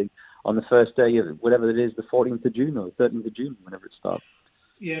experimenting on the first day of whatever it is, the 14th of June or the 13th of June, whenever it starts.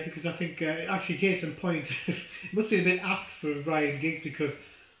 Yeah, because I think, actually, case in point, it must be a bit apt for Ryan Giggs because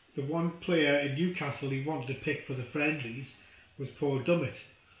the one player in Newcastle he wanted to pick for the friendlies was Paul Dummett.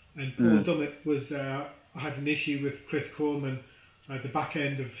 And Paul Dummett had an issue with Chris Coleman at the back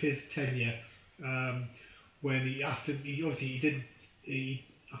end of his tenure when he asked him, I think he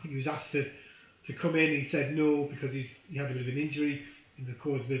was asked to come in. He said no because he had a bit of an injury and it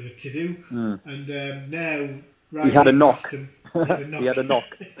caused a bit of a to-do. And now Ryan he had a knock. He had a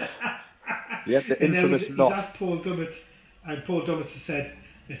knock. He had the infamous knock. He's asked Paul Dummett, and Paul Dummett said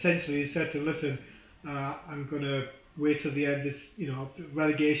to him, listen, I'm going to wait till the end of this,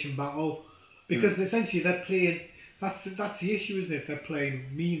 relegation battle, because essentially they're playing. That's the issue, isn't it? They're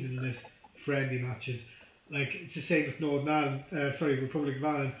playing meaningless friendly matches. Like it's the same with Republic of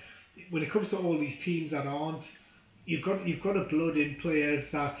Ireland. When it comes to all these teams that aren't, you've got to blood in players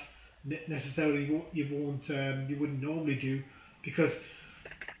that necessarily you wouldn't normally do, because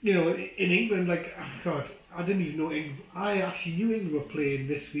in England, like I didn't even know England. I actually knew England were playing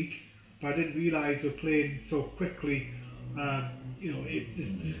this week, but I didn't realise they were playing so quickly.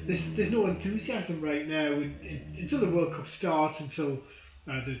 There's no enthusiasm right now until the World Cup starts, until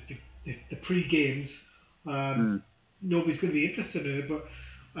the pre-games. Nobody's going to be interested in it, but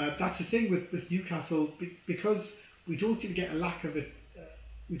that's the thing with Newcastle, because we don't seem to get a lack of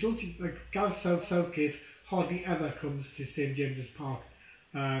we don't see, like Gareth Southgate hardly ever comes to St James's Park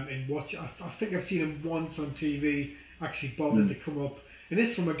and watch. I think I've seen him once on TV actually bothered to come up, and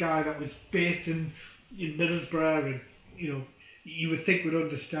this from a guy that was based in Middlesbrough, and you would think would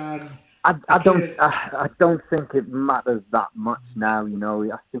understand. I don't think it matters that much now.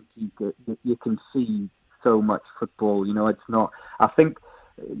 I think you can see so much football. It's not. I think,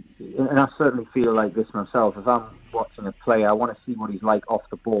 and I certainly feel like this myself. If I'm watching a player, I want to see what he's like off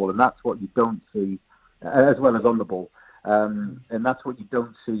the ball, and that's what you don't see, as well as on the ball. And that's what you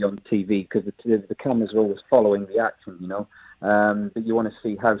don't see on TV, because the cameras are always following the action. But you want to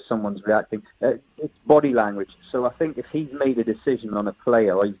see how someone's reacting. It's body language. So I think if he's made a decision on a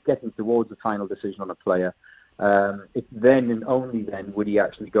player, or he's getting towards a final decision on a player, it's then and only then would he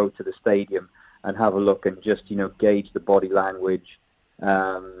actually go to the stadium and have a look and just gauge the body language,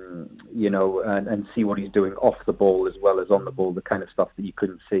 and see what he's doing off the ball as well as on the ball, the kind of stuff that you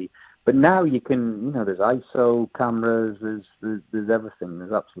couldn't see. But now you can, there's ISO cameras, there's everything,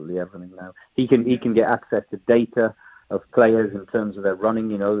 there's absolutely everything now. He can get access to data of players in terms of their running,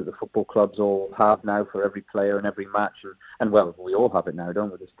 that the football clubs all have now for every player and every match, and well, we all have it now,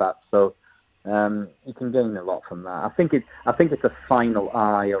 don't we, the stats? So you can gain a lot from that. I think it's a final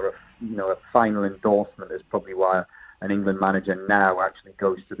eye, or a final endorsement is probably why an England manager now actually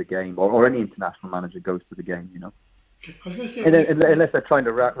goes to the game, or any international manager goes to the game, I was going to say, unless they're trying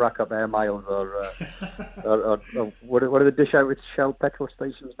to rack up air miles, or what are the dish out with Shell petrol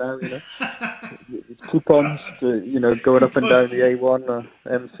stations now? It's coupons to going up and down the A1 or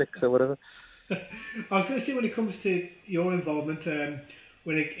M6 or whatever. I was going to say, when it comes to your involvement,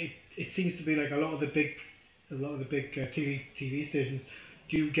 when it seems to be like a lot of the big TV stations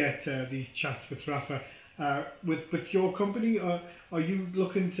do get these chats with Rafa. With your company, are you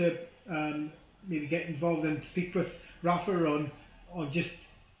looking to maybe get involved and speak with Rafa on just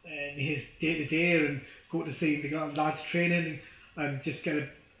his day-to-day, and go to see the lads training, and just get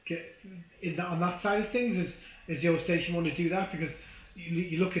in that, on that side of things? Is your station want to do that? Because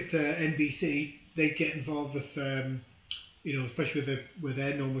you look at NBC, they get involved with especially with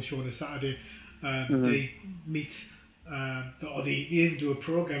their normal show on a Saturday. They meet or they even do a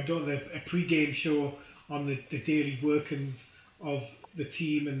program, don't they? A pre-game show on the daily workings of the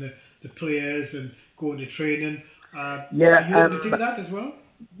team and the players, and going to training. Are you able to do that as well?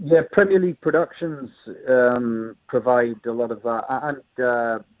 Yeah, Premier League Productions provide a lot of that, and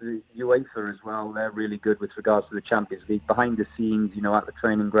the UEFA as well. They're really good with regards to the Champions League, behind the scenes, at the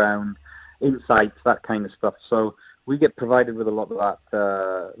training ground, insights, that kind of stuff. So we get provided with a lot of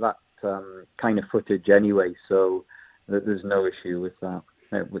that kind of footage anyway. So there's no issue with that.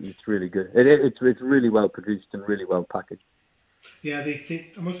 It's really good. It's really well produced and really well packaged. Yeah,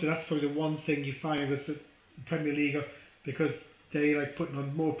 I must say that's probably the one thing you find with the Premier League, because they like putting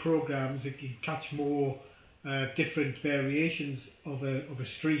on more programs. You can catch more different variations of a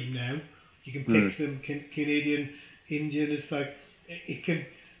stream now. You can pick them Canadian, Indian. It's like it can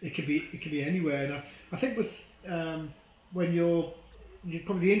be anywhere. And I think with when you're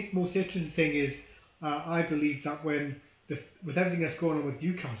probably the most interesting thing is I believe that with everything that's going on with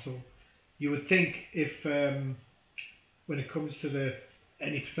Newcastle, you would think if when it comes to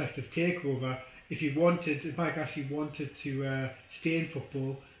any professional takeover, if Mike actually wanted to stay in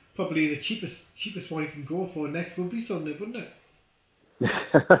football, probably the cheapest one you can go for next would be Sunday, wouldn't it?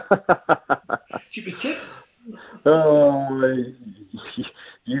 Cheapest tips. Oh,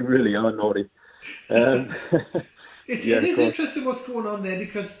 you really are naughty. It is interesting what's going on there,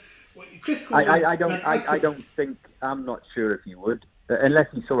 because Chris Cole, I'm not sure if he would, unless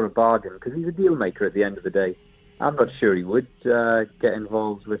he saw a bargain, because he's a deal maker at the end of the day. I'm not sure he would get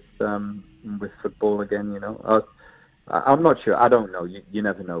involved with football again. I'm not sure. I don't know. You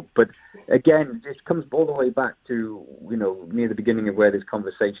never know. But again, it comes all the way back to near the beginning of where this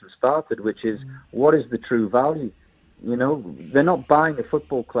conversation started, which is what is the true value? They're not buying a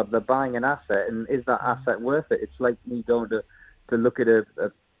football club; they're buying an asset, and is that asset worth it? It's like me going to look at a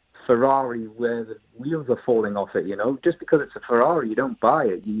Ferrari where the wheels are falling off it. Just because it's a Ferrari, you don't buy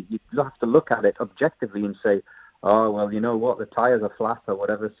it. You have to look at it objectively and say, oh, well, you know what, the tyres are flat or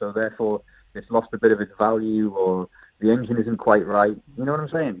whatever, so therefore it's lost a bit of its value, or the engine isn't quite right. You know what I'm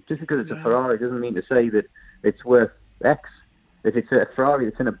saying? Just because it's a Ferrari doesn't mean to say that it's worth X. If it's a Ferrari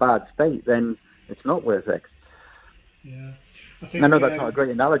that's in a bad state, then it's not worth X. Yeah. I know that's not a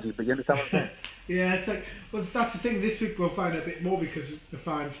great analogy, but you understand what I'm saying? Yeah, it's like, well, that's the thing. This week we'll find out a bit more, because the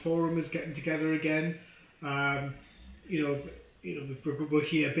Fans Forum is getting together again. We'll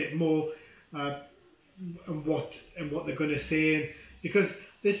hear a bit more and what they're going to say, and because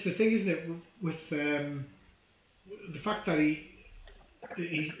this is the thing, isn't it? With the fact that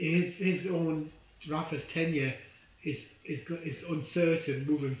his own Rafa's tenure is uncertain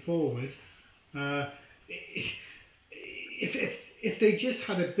moving forward. Uh, if they just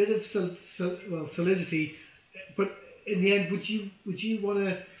had a bit of solidity, but in the end, would you want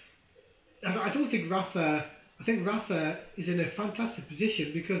to? I don't think Rafa. I think Rafa is in a fantastic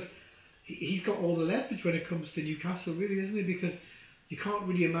position because he's got all the leverage when it comes to Newcastle, really, isn't he? Because you can't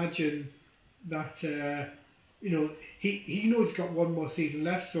really imagine that. He knows he's got one more season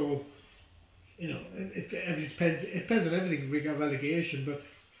left, so it depends. It depends on everything. We got relegation, but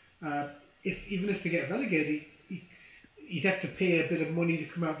even if they get relegated, he'd have to pay a bit of money to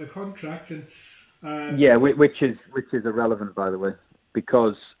come out of the contract, and which is irrelevant, by the way,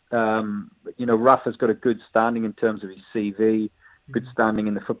 because Rafa's got a good standing in terms of his CV, good standing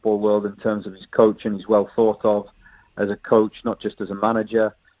in the football world in terms of his coach, and he's well thought of as a coach, not just as a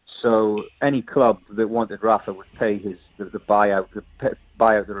manager. So any club that wanted Rafa would pay the buyout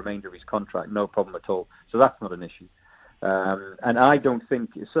the remainder of his contract, no problem at all. So that's not an issue. And I don't think,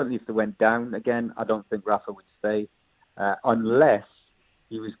 certainly if they went down again, I don't think Rafa would stay unless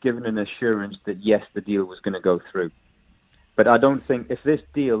he was given an assurance that yes, the deal was going to go through. But I don't think, if this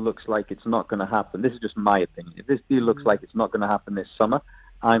deal looks like it's not going to happen, this is just my opinion, if this deal looks like it's not going to happen this summer,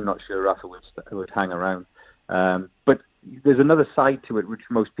 I'm not sure Rafa would hang around. But there's another side to it which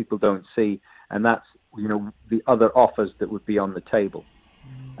most people don't see, and that's the other offers that would be on the table.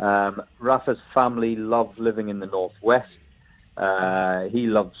 Rafa's family love living in the northwest. He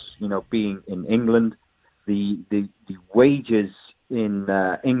loves being in England. The wages in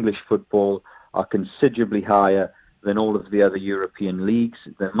English football are considerably higher than all of the other European leagues.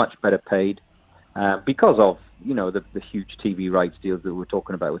 They're much better paid because of the huge TV rights deals that we're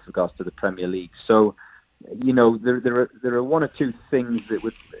talking about with regards to the Premier League. So there are one or two things that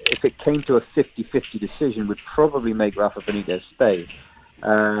would, if it came to a 50-50 decision, would probably make Rafa Benitez stay.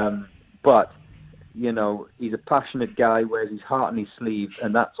 But he's a passionate guy, wears his heart on his sleeve,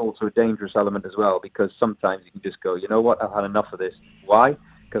 and that's also a dangerous element as well, because sometimes you can just go, you know what, I've had enough of this. Why?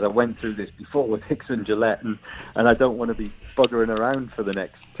 Because I went through this before with Hicks and Gillette, and I don't want to be buggering around for the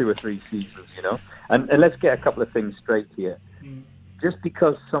next 2 or 3 seasons, And let's get a couple of things straight here. Just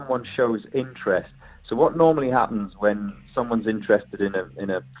because someone shows interest, so what normally happens when someone's interested in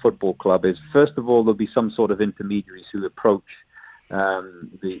a football club is, first of all, there'll be some sort of intermediaries who approach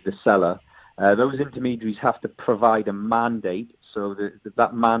the seller. Those intermediaries have to provide a mandate, so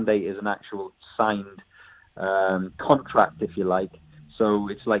that mandate is an actual signed contract, if you like. So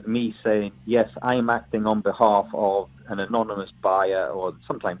it's like me saying, yes, I'm acting on behalf of an anonymous buyer, or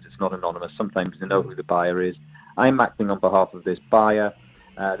sometimes it's not anonymous, sometimes you know who the buyer is. I'm acting on behalf of this buyer.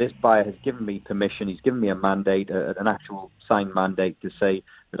 This buyer has given me permission, he's given me a mandate, an actual signed mandate to say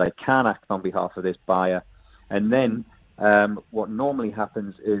that I can act on behalf of this buyer. And then what normally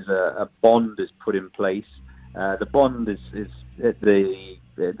happens is a bond is put in place. The bond is at the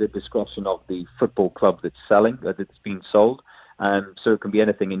discretion of the football club that's selling, that's being sold. So it can be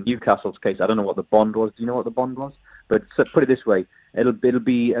anything. In Newcastle's case, I don't know what the bond was. Do you know what the bond was? But put it this way, it'll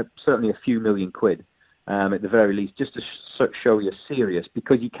be certainly a few million quid at the very least, just to show you're serious,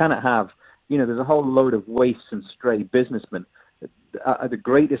 because you cannot have, there's a whole load of waifs and stray businessmen. The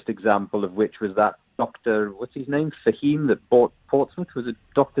greatest example of which was that Dr. what's his name, Fahim, that bought Portsmouth. Was it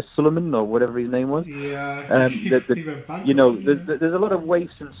Dr. Suleiman or whatever his name was? Yeah. There's a lot of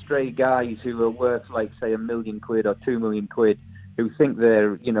waifs and stray guys who are worth, like, say, £1 million or 2 million quid, who think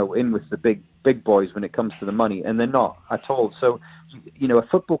they're in with the big boys when it comes to the money, and they're not at all. So a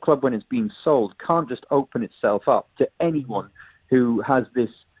football club, when it's being sold, can't just open itself up to anyone who has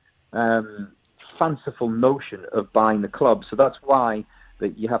this fanciful notion of buying the club. So that's why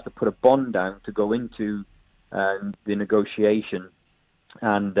that you have to put a bond down to go into the negotiation,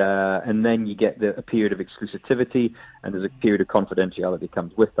 and then you get a period of exclusivity, and there's a period of confidentiality that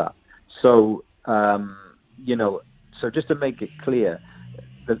comes with that. So so just to make it clear,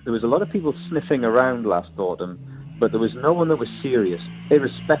 that there was a lot of people sniffing around last autumn, but there was no one that was serious,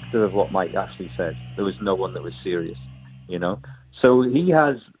 irrespective of what Mike Ashley said. There was no one that was serious, So he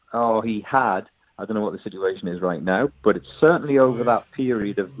had, I don't know what the situation is right now, but it's certainly over that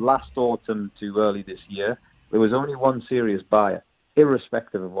period of last autumn to early this year, there was only one serious buyer,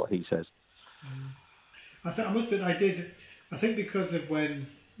 irrespective of what he says. I think because of when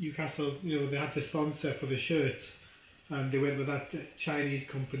Newcastle, they had the sponsor for the shirts, and they went with that Chinese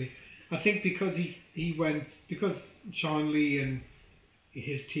company. I think because because Sean Lee and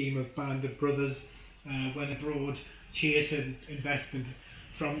his team of band of brothers went abroad chasing investment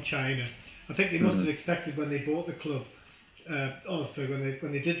from China. I think they must have expected when they bought the club,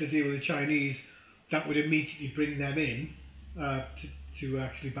 when they did the deal with the Chinese, that would immediately bring them in to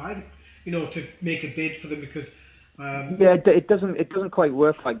actually buy them, to make a bid for them because. Yeah, it doesn't quite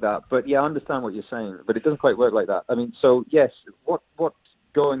work like that. But yeah, I understand what you're saying. But it doesn't quite work like that. I mean, so yes, what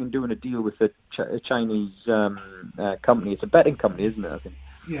going and doing a deal with a Chinese company? It's a betting company, isn't it? I think.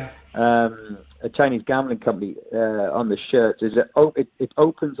 Yeah. A Chinese gambling company on the shirts is it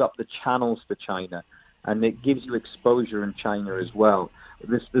opens up the channels for China, and it gives you exposure in China as well.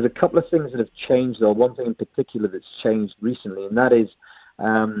 There's a couple of things that have changed, though. One thing in particular that's changed recently, and that is,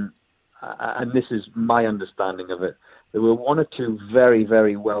 and this is my understanding of it, there were one or two very,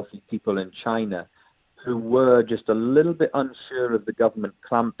 very wealthy people in China who were just a little bit unsure of the government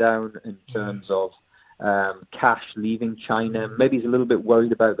clampdown in terms of cash leaving China. Maybe he's a little bit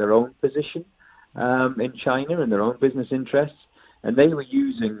worried about their own position in China and their own business interests. And they were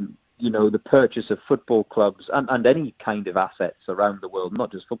using, the purchase of football clubs and any kind of assets around the world,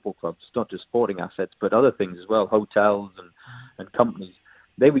 not just football clubs, not just sporting assets, but other things as well, hotels and companies.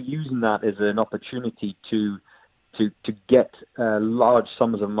 They were using that as an opportunity to get large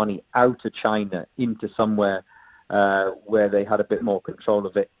sums of money out of China into somewhere where they had a bit more control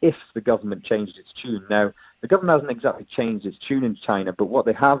of it if the government changed its tune. Now, the government hasn't exactly changed its tune in China, but what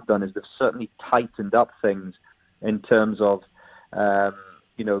they have done is they've certainly tightened up things in terms of,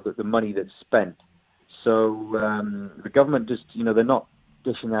 the money that's spent. So the government just, they're not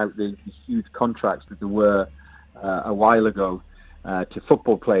dishing out the huge contracts that there were a while ago to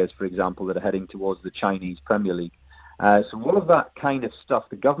football players, for example, that are heading towards the Chinese Premier League. So all of that kind of stuff,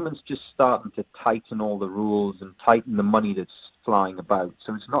 the government's just starting to tighten all the rules and tighten the money that's flying about.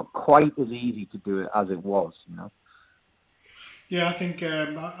 So it's not quite as easy to do it as it was, Yeah, I think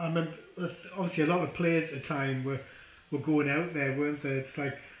I remember obviously a lot of players at the time were going out there, weren't they? It's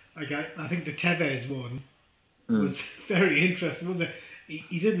like I think the Tevez one was very interesting, wasn't it?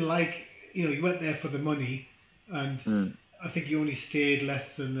 He didn't like, he went there for the money, and I think he only stayed less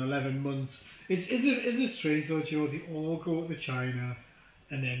than 11 months. Isn't it strange though, Joe? They all go to China,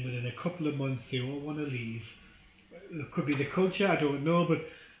 and then within a couple of months they all want to leave. It could be the culture, I don't know, but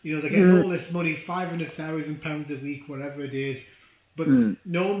they're getting all this money, £500,000 a week, whatever it is. But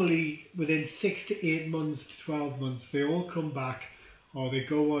normally within 6 to 8 months to 12 months, they all come back, or they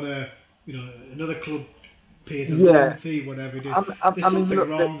go on another club pays a loan fee, whatever it is. There's something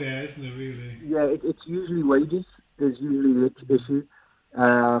wrong there, isn't there, really? Yeah, it's usually wages is usually the issue.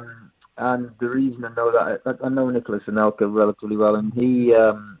 And the reason I know that, I know Nicholas Anelka relatively well, and he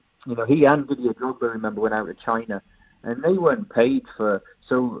and Didier Drogba, remember, went out to China, and they weren't paid for.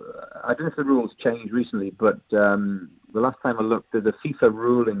 So I don't know if the rules changed recently, but the last time I looked, there's a FIFA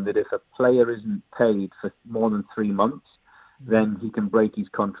ruling that if a player isn't paid for more than 3 months, then he can break his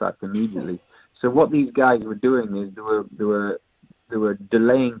contract immediately. So what these guys were doing is they were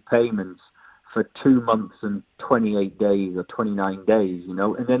delaying payments for 2 months and 28 days or 29 days,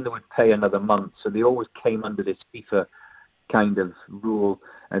 and then they would pay another month. So they always came under this FIFA kind of rule,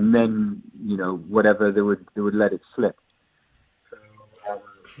 and then whatever they would let it slip.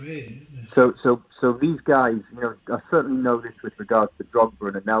 Crazy, isn't it? So these guys, I certainly know this with regards to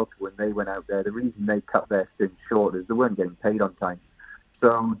Drogba and Anelka when they went out there. The reason they cut their stint short is they weren't getting paid on time.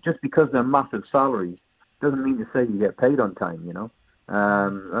 So just because they're massive salaries doesn't mean to say you get paid on time.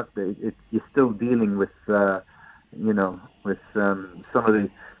 You're still dealing with some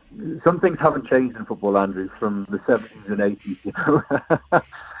things haven't changed in football, Andrew, from the 70s and 80s,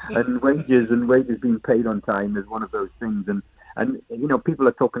 and wages being paid on time is one of those things. And people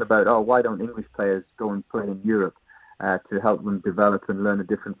are talking about, why don't English players go and play in Europe to help them develop and learn a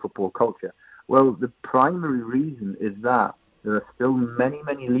different football culture? Well, the primary reason is that there are still many,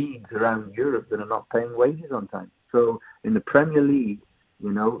 many leagues around Europe that are not paying wages on time. So in the Premier League,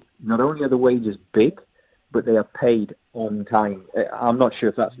 not only are the wages big, but they are paid on time. I'm not sure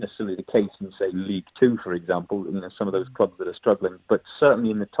if that's necessarily the case in, say, League Two, for example, some of those clubs that are struggling, but certainly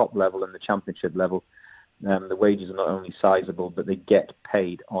in the top level and the Championship level, the wages are not only sizable, but they get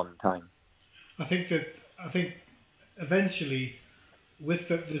paid on time. I think eventually, with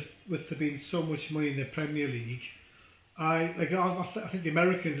there being so much money in the Premier League, I think the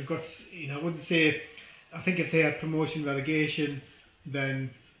Americans have got, I wouldn't say, I think if they had promotion relegation, then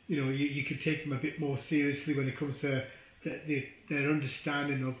you could take them a bit more seriously when it comes to their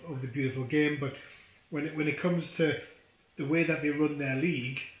understanding of the beautiful game. But when it comes to the way that they run their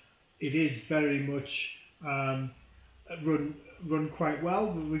league, it is very much run quite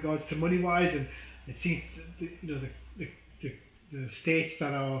well with regards to money wise, and it seems the states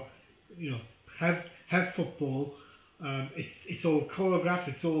that are have football. It's all choreographed.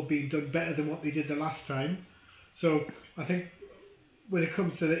 It's all being done better than what they did the last time. So I think when it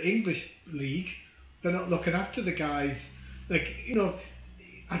comes to the English league, they're not looking after the guys. Like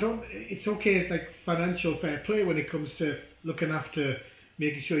It's okay, it's like financial fair play when it comes to looking after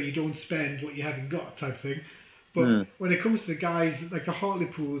making sure you don't spend what you haven't got type thing. But when it comes to the guys like the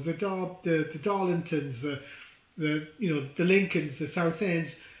Hartlepools, the Darlingtons, the Lincolns, the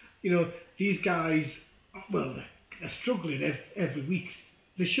Southends, these guys, well, they're struggling every week.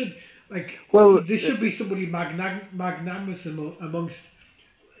 They should there should be somebody magnanimous amongst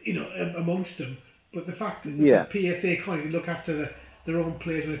them. But the fact that the PFA can't even look after their own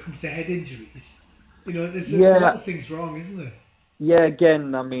players when it comes to head injuries, there's a lot of things wrong, isn't there? Yeah,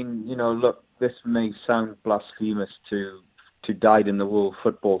 again, I mean, look, this may sound blasphemous to dyed-in-the-wool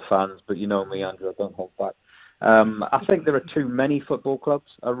football fans, but you know me, Andrew, I don't hold back. I think there are too many football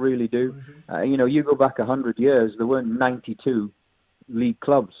clubs. I really do. You go back 100 years, there weren't 92 league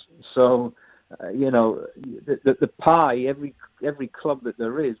clubs. So, the pie, every club that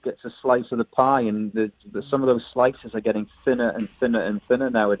there is gets a slice of the pie, and some of those slices are getting thinner and thinner and thinner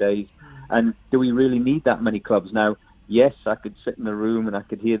nowadays. And do we really need that many clubs? Now, yes, I could sit in a room and I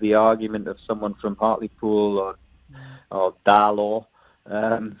could hear the argument of someone from Hartlepool or Darlaw,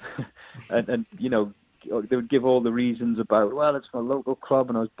 and they would give all the reasons about, well, it's my local club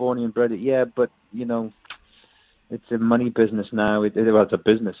and I was born and bred it. Yeah, but it's a money business now. It's a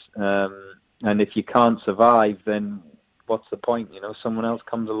business, and if you can't survive, then what's the point? Someone else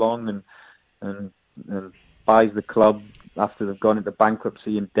comes along and buys the club after they've gone into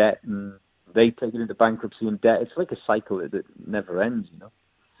bankruptcy and debt, and they take it into bankruptcy and debt. It's like a cycle that never ends.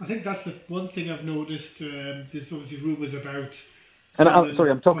 I think that's the one thing I've noticed. There's obviously rumours about. And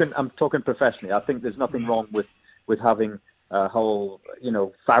I'm talking professionally. I think there's nothing wrong with having a whole,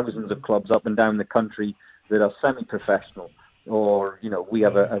 thousands of clubs up and down the country that are semi-professional, or we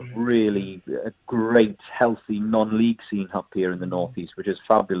have a really great, healthy non-league scene up here in the northeast, which is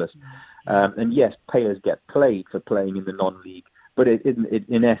fabulous. And yes, players get paid for playing in the non-league, but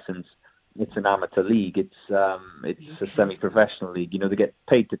in essence, it's an amateur league. It's a semi-professional league. They get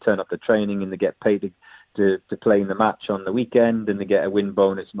paid to turn up to training, and they get paid to play in the match on the weekend, and they get a win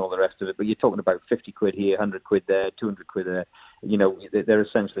bonus and all the rest of it. But you're talking about 50 quid here, 100 quid there, 200 quid there. They're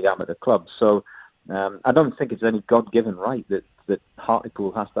essentially amateur clubs. So I don't think it's any God-given right that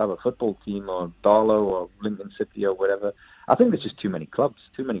Hartlepool has to have a football team, or Darlow, or Lincoln City, or whatever. I think there's just too many clubs,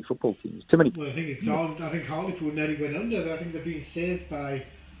 too many football teams, too many. Well, I think Hartlepool nearly went under. I think they're being saved by,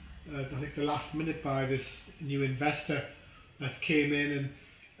 the last minute by this new investor that came in,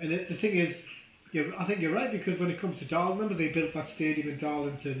 and the thing is, I think you're right, because when it comes to Darlington, remember they built that stadium in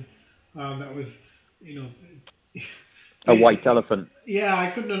Darlington, that was, a white elephant. Yeah,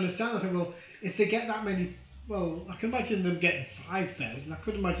 I couldn't understand. I think, well, if they get that many, well, I can imagine them getting 5,000. I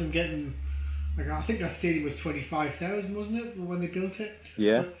couldn't imagine them getting, I think that stadium was 25,000, wasn't it, when they built it?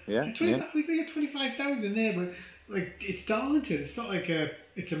 Yeah. We could get 25,000 there, but it's Darlington. It's not like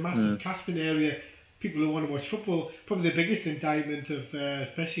it's a massive catchment area. People who want to watch football, probably the biggest indictment of,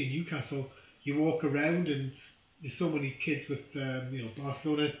 especially in Newcastle, you walk around and there's so many kids with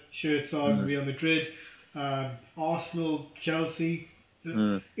Barcelona shirts on, Real Madrid, Arsenal, Chelsea.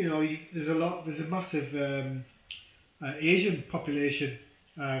 There's a massive Asian population,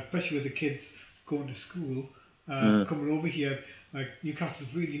 especially with the kids going to school, coming over here. Like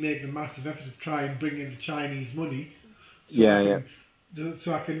Newcastle's really making a massive effort to try and bring in the Chinese money.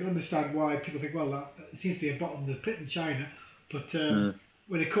 So I can understand why people think, well, that seems to be a bottom of the pit in China. But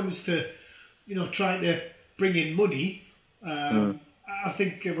when it comes to trying to bring in money, I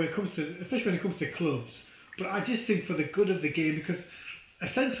think especially when it comes to clubs, but I just think for the good of the game, because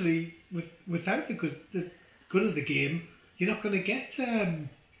essentially without the good of the game, you're not going to get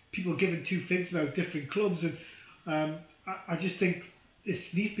people giving two figs about different clubs, and I just think this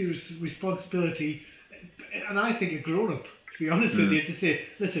needs to be responsibility, and I think a grown-up, to be honest with you, to say,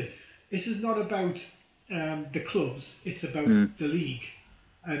 listen, this is not about the clubs, it's about the league.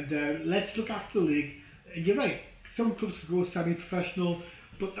 And let's look after the league. And you're right, some clubs could go semi-professional,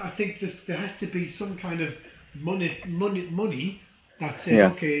 but I think there has to be some kind of money that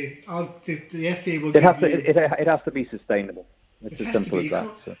says, okay, the FA will. It has to be sustainable. It's as simple as that.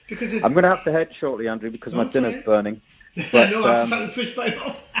 So. I'm going to have to head shortly, Andrew, because my dinner's burning. But, no, I've started the switch light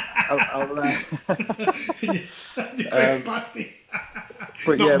off.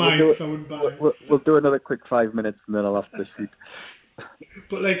 But yeah, we'll do another quick 5 minutes, and then I'll have to shoot.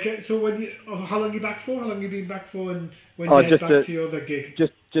 But so how long are you back for? How long have you been back for, and when you head back to your other gig?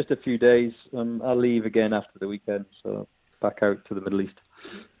 Just a few days. I'll leave again after the weekend, so back out to the Middle East.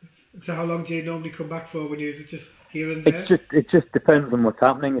 So how long do you normally come back for? Is it just here and there? It just depends on what's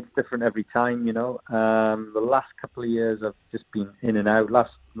happening. It's different every time, The last couple of years I've just been in and out.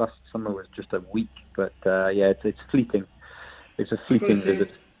 Last summer was just a week, but it's fleeting. It's a fleeting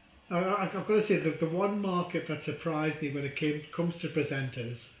visit. I've got to say that the one market that surprised me when it comes to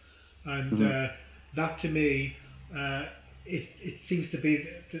presenters, and that to me, it seems to be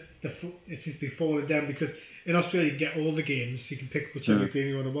it seems to be falling down, because in Australia you get all the games, you can pick whichever game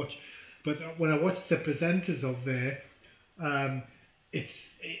you want to watch. But when I watch the presenters of there, it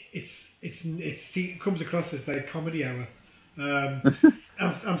comes across as like comedy hour.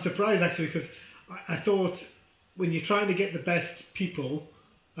 I'm surprised actually, because I thought when you're trying to get the best people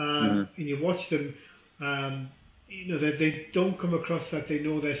and you watch them, they don't come across that they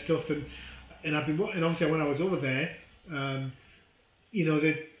know their stuff, and obviously when I was over there,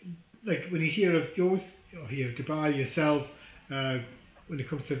 they, like when you hear of Dubai yourself, when it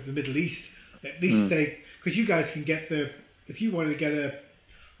comes to the Middle East, at least because you guys can get if you wanted to get a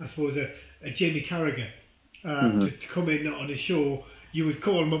Jamie Carragher to come in on a show, you would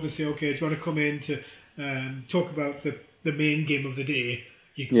call him up and say, okay, do you want to come in to talk about the main game of the day?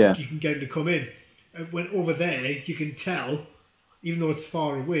 You can get him to come in. When over there, you can tell, even though it's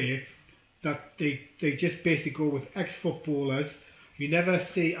far away, that they just basically go with ex-footballers. I've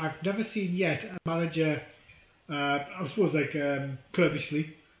never seen yet a manager, I suppose like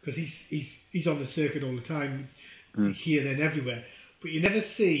Kirbishley, because he's on the circuit all the time, here, there and everywhere. But you never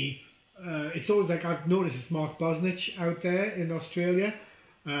see, it's always like I've noticed it's Mark Bosnich out there in Australia.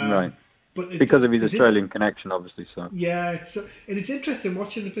 Right. But because of his Australian connection, obviously. So yeah, and it's interesting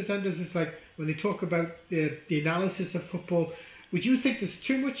watching the presenters. It's like when they talk about the analysis of football. Would you think there's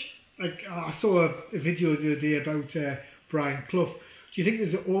too much? Like I saw a video the other day about Brian Clough. Do you think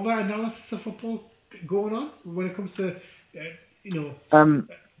there's an over-analysis of football going on when it comes to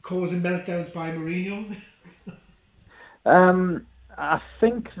causing meltdowns by Mourinho? I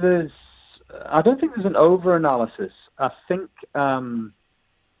don't think there's an over-analysis. I don't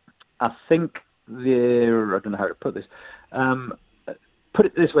know how to put this. Put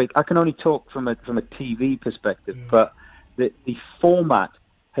it this way: I can only talk from a TV perspective, but the format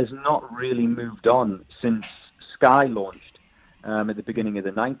has not really moved on since Sky launched at the beginning of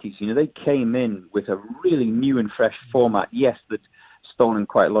the 90s. They came in with a really new and fresh format. Yes, that stolen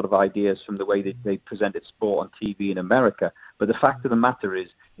quite a lot of ideas from the way that they presented sport on TV in America. But the fact of the matter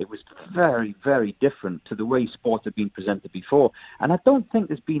is, it was very, very different to the way sport had been presented before. And I don't think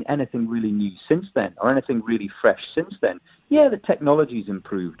there's been anything really new since then, or anything really fresh since then. Yeah, the technology's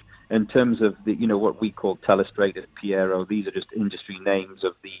improved in terms of the, what we call Telestrator, Piero. These are just industry names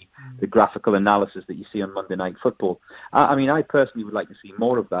of the graphical analysis that you see on Monday Night Football. I personally would like to see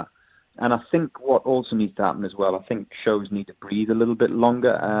more of that. And I think what also needs to happen as well, I think shows need to breathe a little bit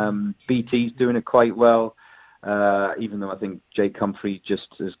longer. BT's doing it quite well, even though I think Jake Humphrey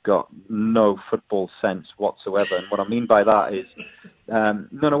just has got no football sense whatsoever. And what I mean by that is, I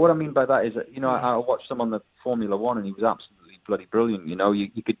watched him on the Formula One, and he was absolutely bloody brilliant.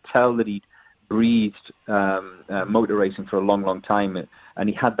 You could tell that he'd breathed motor racing for a long, long time, and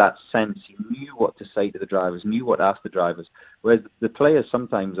he had that sense. He knew what to say to the drivers, knew what to ask the drivers. Whereas the players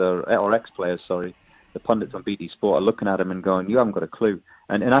sometimes or ex-players, the pundits on BT Sport are looking at him and going, "You haven't got a clue."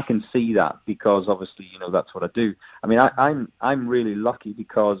 And I can see that because obviously, that's what I do. I'm really lucky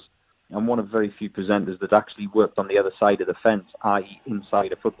because I'm one of very few presenters that actually worked on the other side of the fence, i.e.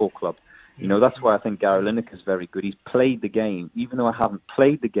 inside a football club. That's why I think Gary Lineker is very good. He's played the game. Even though I haven't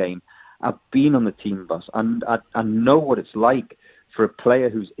played the game, I've been on the team bus, and I know what it's like for a player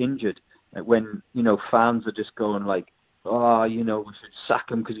who's injured when, fans are just going like, we should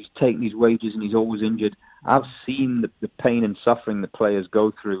sack him because he's taking his wages and he's always injured. I've seen the pain and suffering that players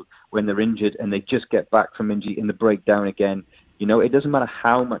go through when they're injured and they just get back from injury and they break down again. It doesn't matter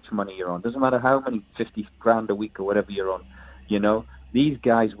how much money you're on. It doesn't matter how many 50 grand a week or whatever you're on. These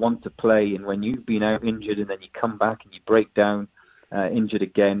guys want to play, and when you've been out injured and then you come back and you break down injured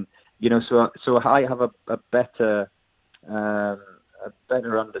again, so I have a better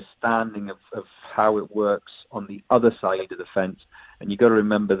understanding of how it works on the other side of the fence. And you've got to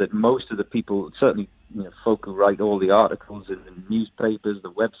remember that most of the people, certainly folk who write all the articles in the newspapers,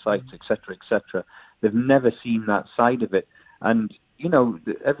 the websites, etc., they've never seen that side of it. And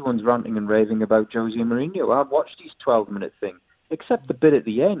everyone's ranting and raving about Jose Mourinho. I've watched his 12-minute thing, except the bit at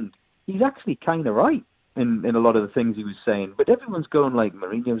the end. He's actually kind of right in a lot of the things he was saying. But everyone's going like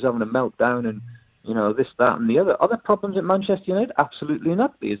Mourinho's having a meltdown and this, that, and the other. Other problems at Manchester United? Absolutely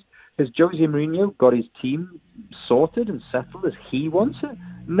not. Has Jose Mourinho got his team sorted and settled as he wants it?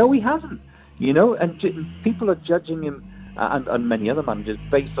 No, he hasn't. And people are judging him and many other managers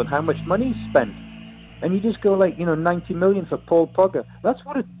based on how much money he's spent. And you just go like, 90 million for Paul Pogba. That's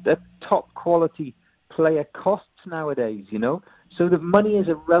what a top quality player costs nowadays, So the money is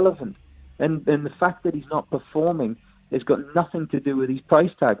irrelevant. And the fact that he's not performing It's got nothing to do with his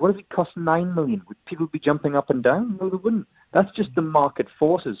price tag. What if it cost 9 million? Would people be jumping up and down? No, they wouldn't. That's just the market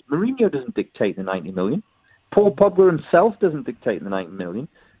forces. Mourinho doesn't dictate the 90 million. Paul Pogba himself doesn't dictate the 90 million.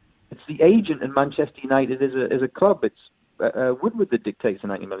 It's the agent in Manchester United as a club. It's Woodward that dictates the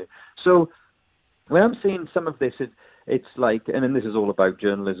 90 million. So when I'm seeing some of this, it's like, and then this is all about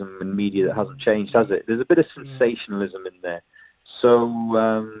journalism and media that hasn't changed, has it? There's a bit of sensationalism in there. So,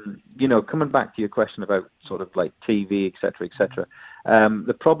 coming back to your question about sort of like TV, etc., etc.,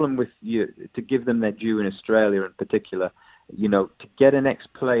 the problem with to give them their due in Australia in particular, to get an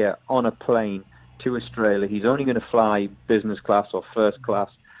ex-player on a plane to Australia, he's only going to fly business class or first class.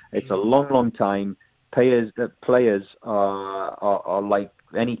 It's a long, long time. Players are like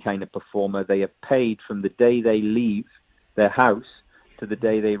any kind of performer. They are paid from the day they leave their house to the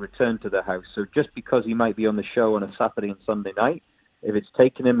day they return to their house. So just because he might be on the show on a Saturday and Sunday night, if it's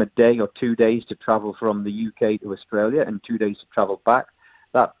taken him a day or 2 days to travel from the UK to Australia and 2 days to travel back,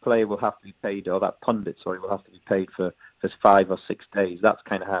 that player will have to be paid, or that pundit, will have to be paid for 5 or 6 days. That's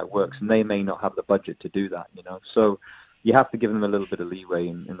kind of how it works, and they may not have the budget to do that, So you have to give them a little bit of leeway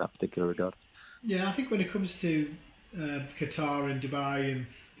in that particular regard. Yeah, I think when it comes to Qatar and Dubai and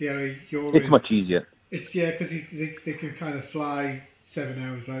the area you're it's in, much easier. It's because they can kind of fly 7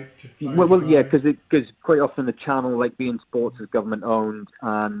 hours, right? Well, yeah, because quite often the channel, like beIN Sports, is government owned,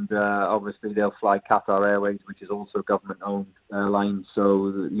 and obviously they'll fly Qatar Airways, which is also government owned airline.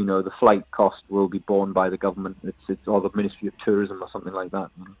 So the flight cost will be borne by the government. It's or the Ministry of Tourism or something like that.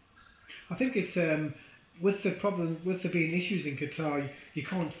 I think it's with the problem with there being issues in Qatar, you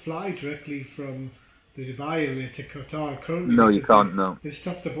can't fly directly from the Dubai area to Qatar currently. No, you can't. No, they've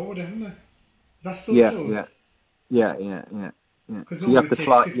stopped the border, haven't they? That's still closed. Yeah. So you have to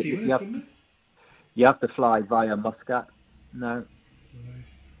fly. You have to fly via Muscat. No.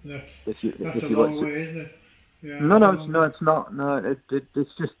 Right. That's if a you long way, isn't it? Yeah, it's not. No,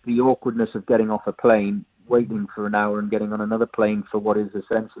 it's just the awkwardness of getting off a plane, waiting for an hour, and getting on another plane for what is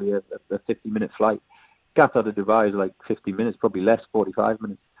essentially a 50-minute flight. Qatar to Dubai is like 50 minutes, probably less, 45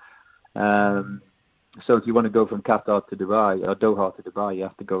 minutes. So if you want to go from Qatar to Dubai, or Doha to Dubai, you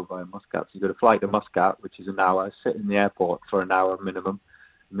have to go via Muscat. So you've got to fly to Muscat, which is an hour, sit in the airport for an hour minimum,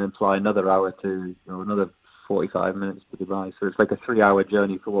 and then fly another hour to, another 45 minutes to Dubai. So it's like a 3-hour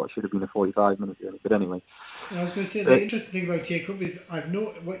journey for what should have been a 45-minute journey. But anyway. I was going to say, the interesting thing about Jacob is, I've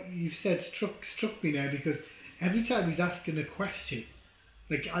noticed what you've said struck me now, because every time he's asking a question,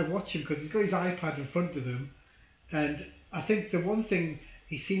 like I watch him because he's got his iPad in front of him, and I think the one thing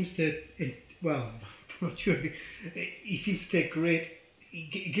he seems to, I'm not sure, he seems to take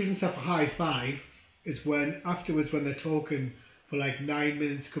he gives himself a high five, is when afterwards when they're talking for like 9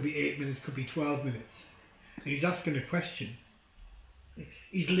 minutes, could be 8 minutes, could be 12 minutes, and he's asking a question.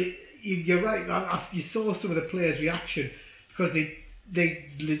 You're right, you saw some of the players' reaction, because they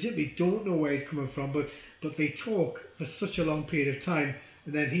legitimately don't know where he's coming from, but they talk for such a long period of time,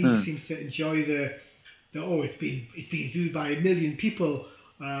 and then he seems to enjoy the it's being viewed by 1 million people,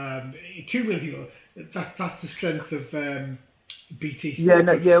 2 million people. That's the strength of BT. I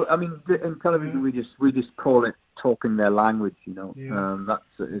mean, in television we just call it talking their language,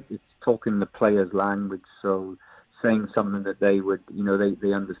 it's talking the player's language. So saying something that they would,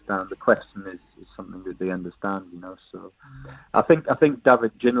 they understand. The question is something that they understand, So I think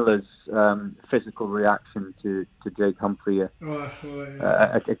David Ginola's physical reaction to Jake Humphrey a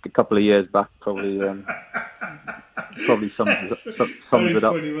couple of years back probably sums it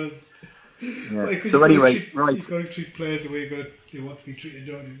up. Yeah. So anyway, right. You've got to treat players the way they want to be treated,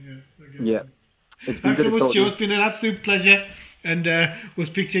 don't you? Yeah. Thanks so much, Joe. It's been an absolute pleasure. And we'll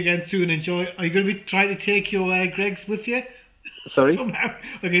speak to you again soon. Enjoy. Are you going to be trying to take your Greggs with you? Sorry? Somehow. Are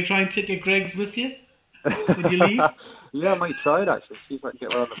you going to try and take your Greggs with you when you leave? Yeah, I might try it actually. See if I can get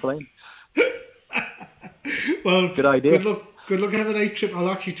one on the plane. Well, good idea. Good luck. Have a nice trip.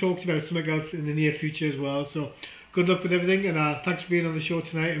 I'll actually talk to you about something else in the near future as well. So good luck with everything. And thanks for being on the show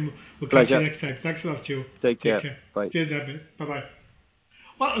tonight. And we'll catch you next time. Thanks a lot, Joe. Take care. Bye. Cheers, Evan. Bye-bye.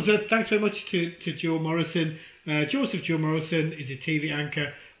 Well, so thanks very much to Joe Morrison. Joseph Joe Morrison is a TV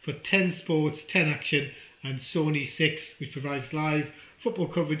anchor for 10 Sports, 10 Action and Sony 6, which provides live football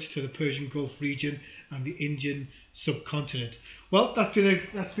coverage to the Persian Gulf region and the Indian subcontinent. Well, that's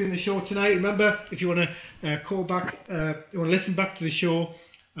been the show tonight. Remember, if you want to call back, you want to listen back to the show,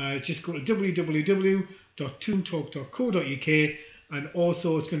 just go to www.toontalk.co.uk, and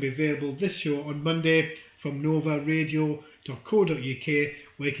also it's going to be available this show on Monday from novaradio.co.uk,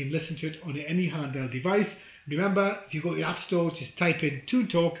 where you can listen to it on any handheld device. Remember, if you go to the App Store, just type in Toon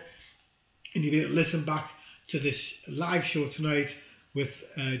Talk and you'll be able to listen back to this live show tonight with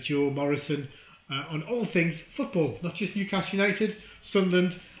Joe Morrison. on all things football, not just Newcastle United,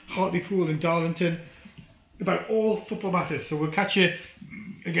 Sunderland, Hartlepool and Darlington, about all football matters. So we'll catch you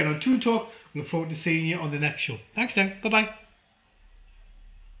again on Toon Talk. Look forward to seeing you on the next show. Thanks then. Bye-bye.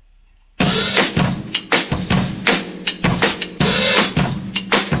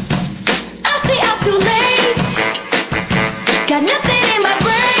 Too late, got nothing in my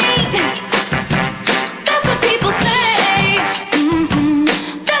brain. That's what people say.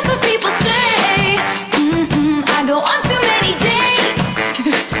 That's what people say. I go on too many dates,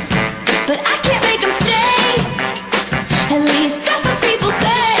 but I can't make them stay. At least that's what people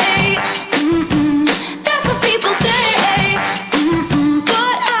say. That's what people say.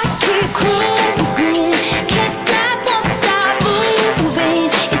 But I keep cruising, can't stop, won't stop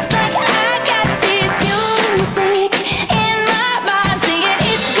moving. It's like I got music in my mind saying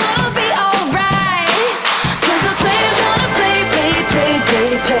it's gonna be alright. 'Cause the players gonna play,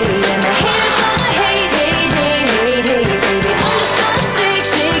 and the haters gonna hate, baby. I'm just gonna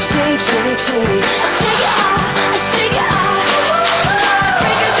shake. I shake it off.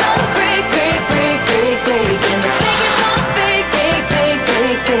 Breakers gonna break, and the fakers gonna fake,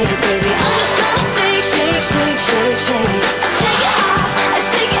 baby. I'm just gonna shake. I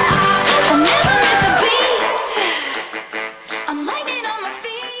shake it off. I never miss a beat. I'm lightning on my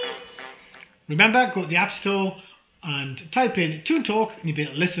feet. Remember, go to the App Store and type in Toon Talk and you'll be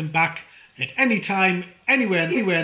able to listen back at any time, anywhere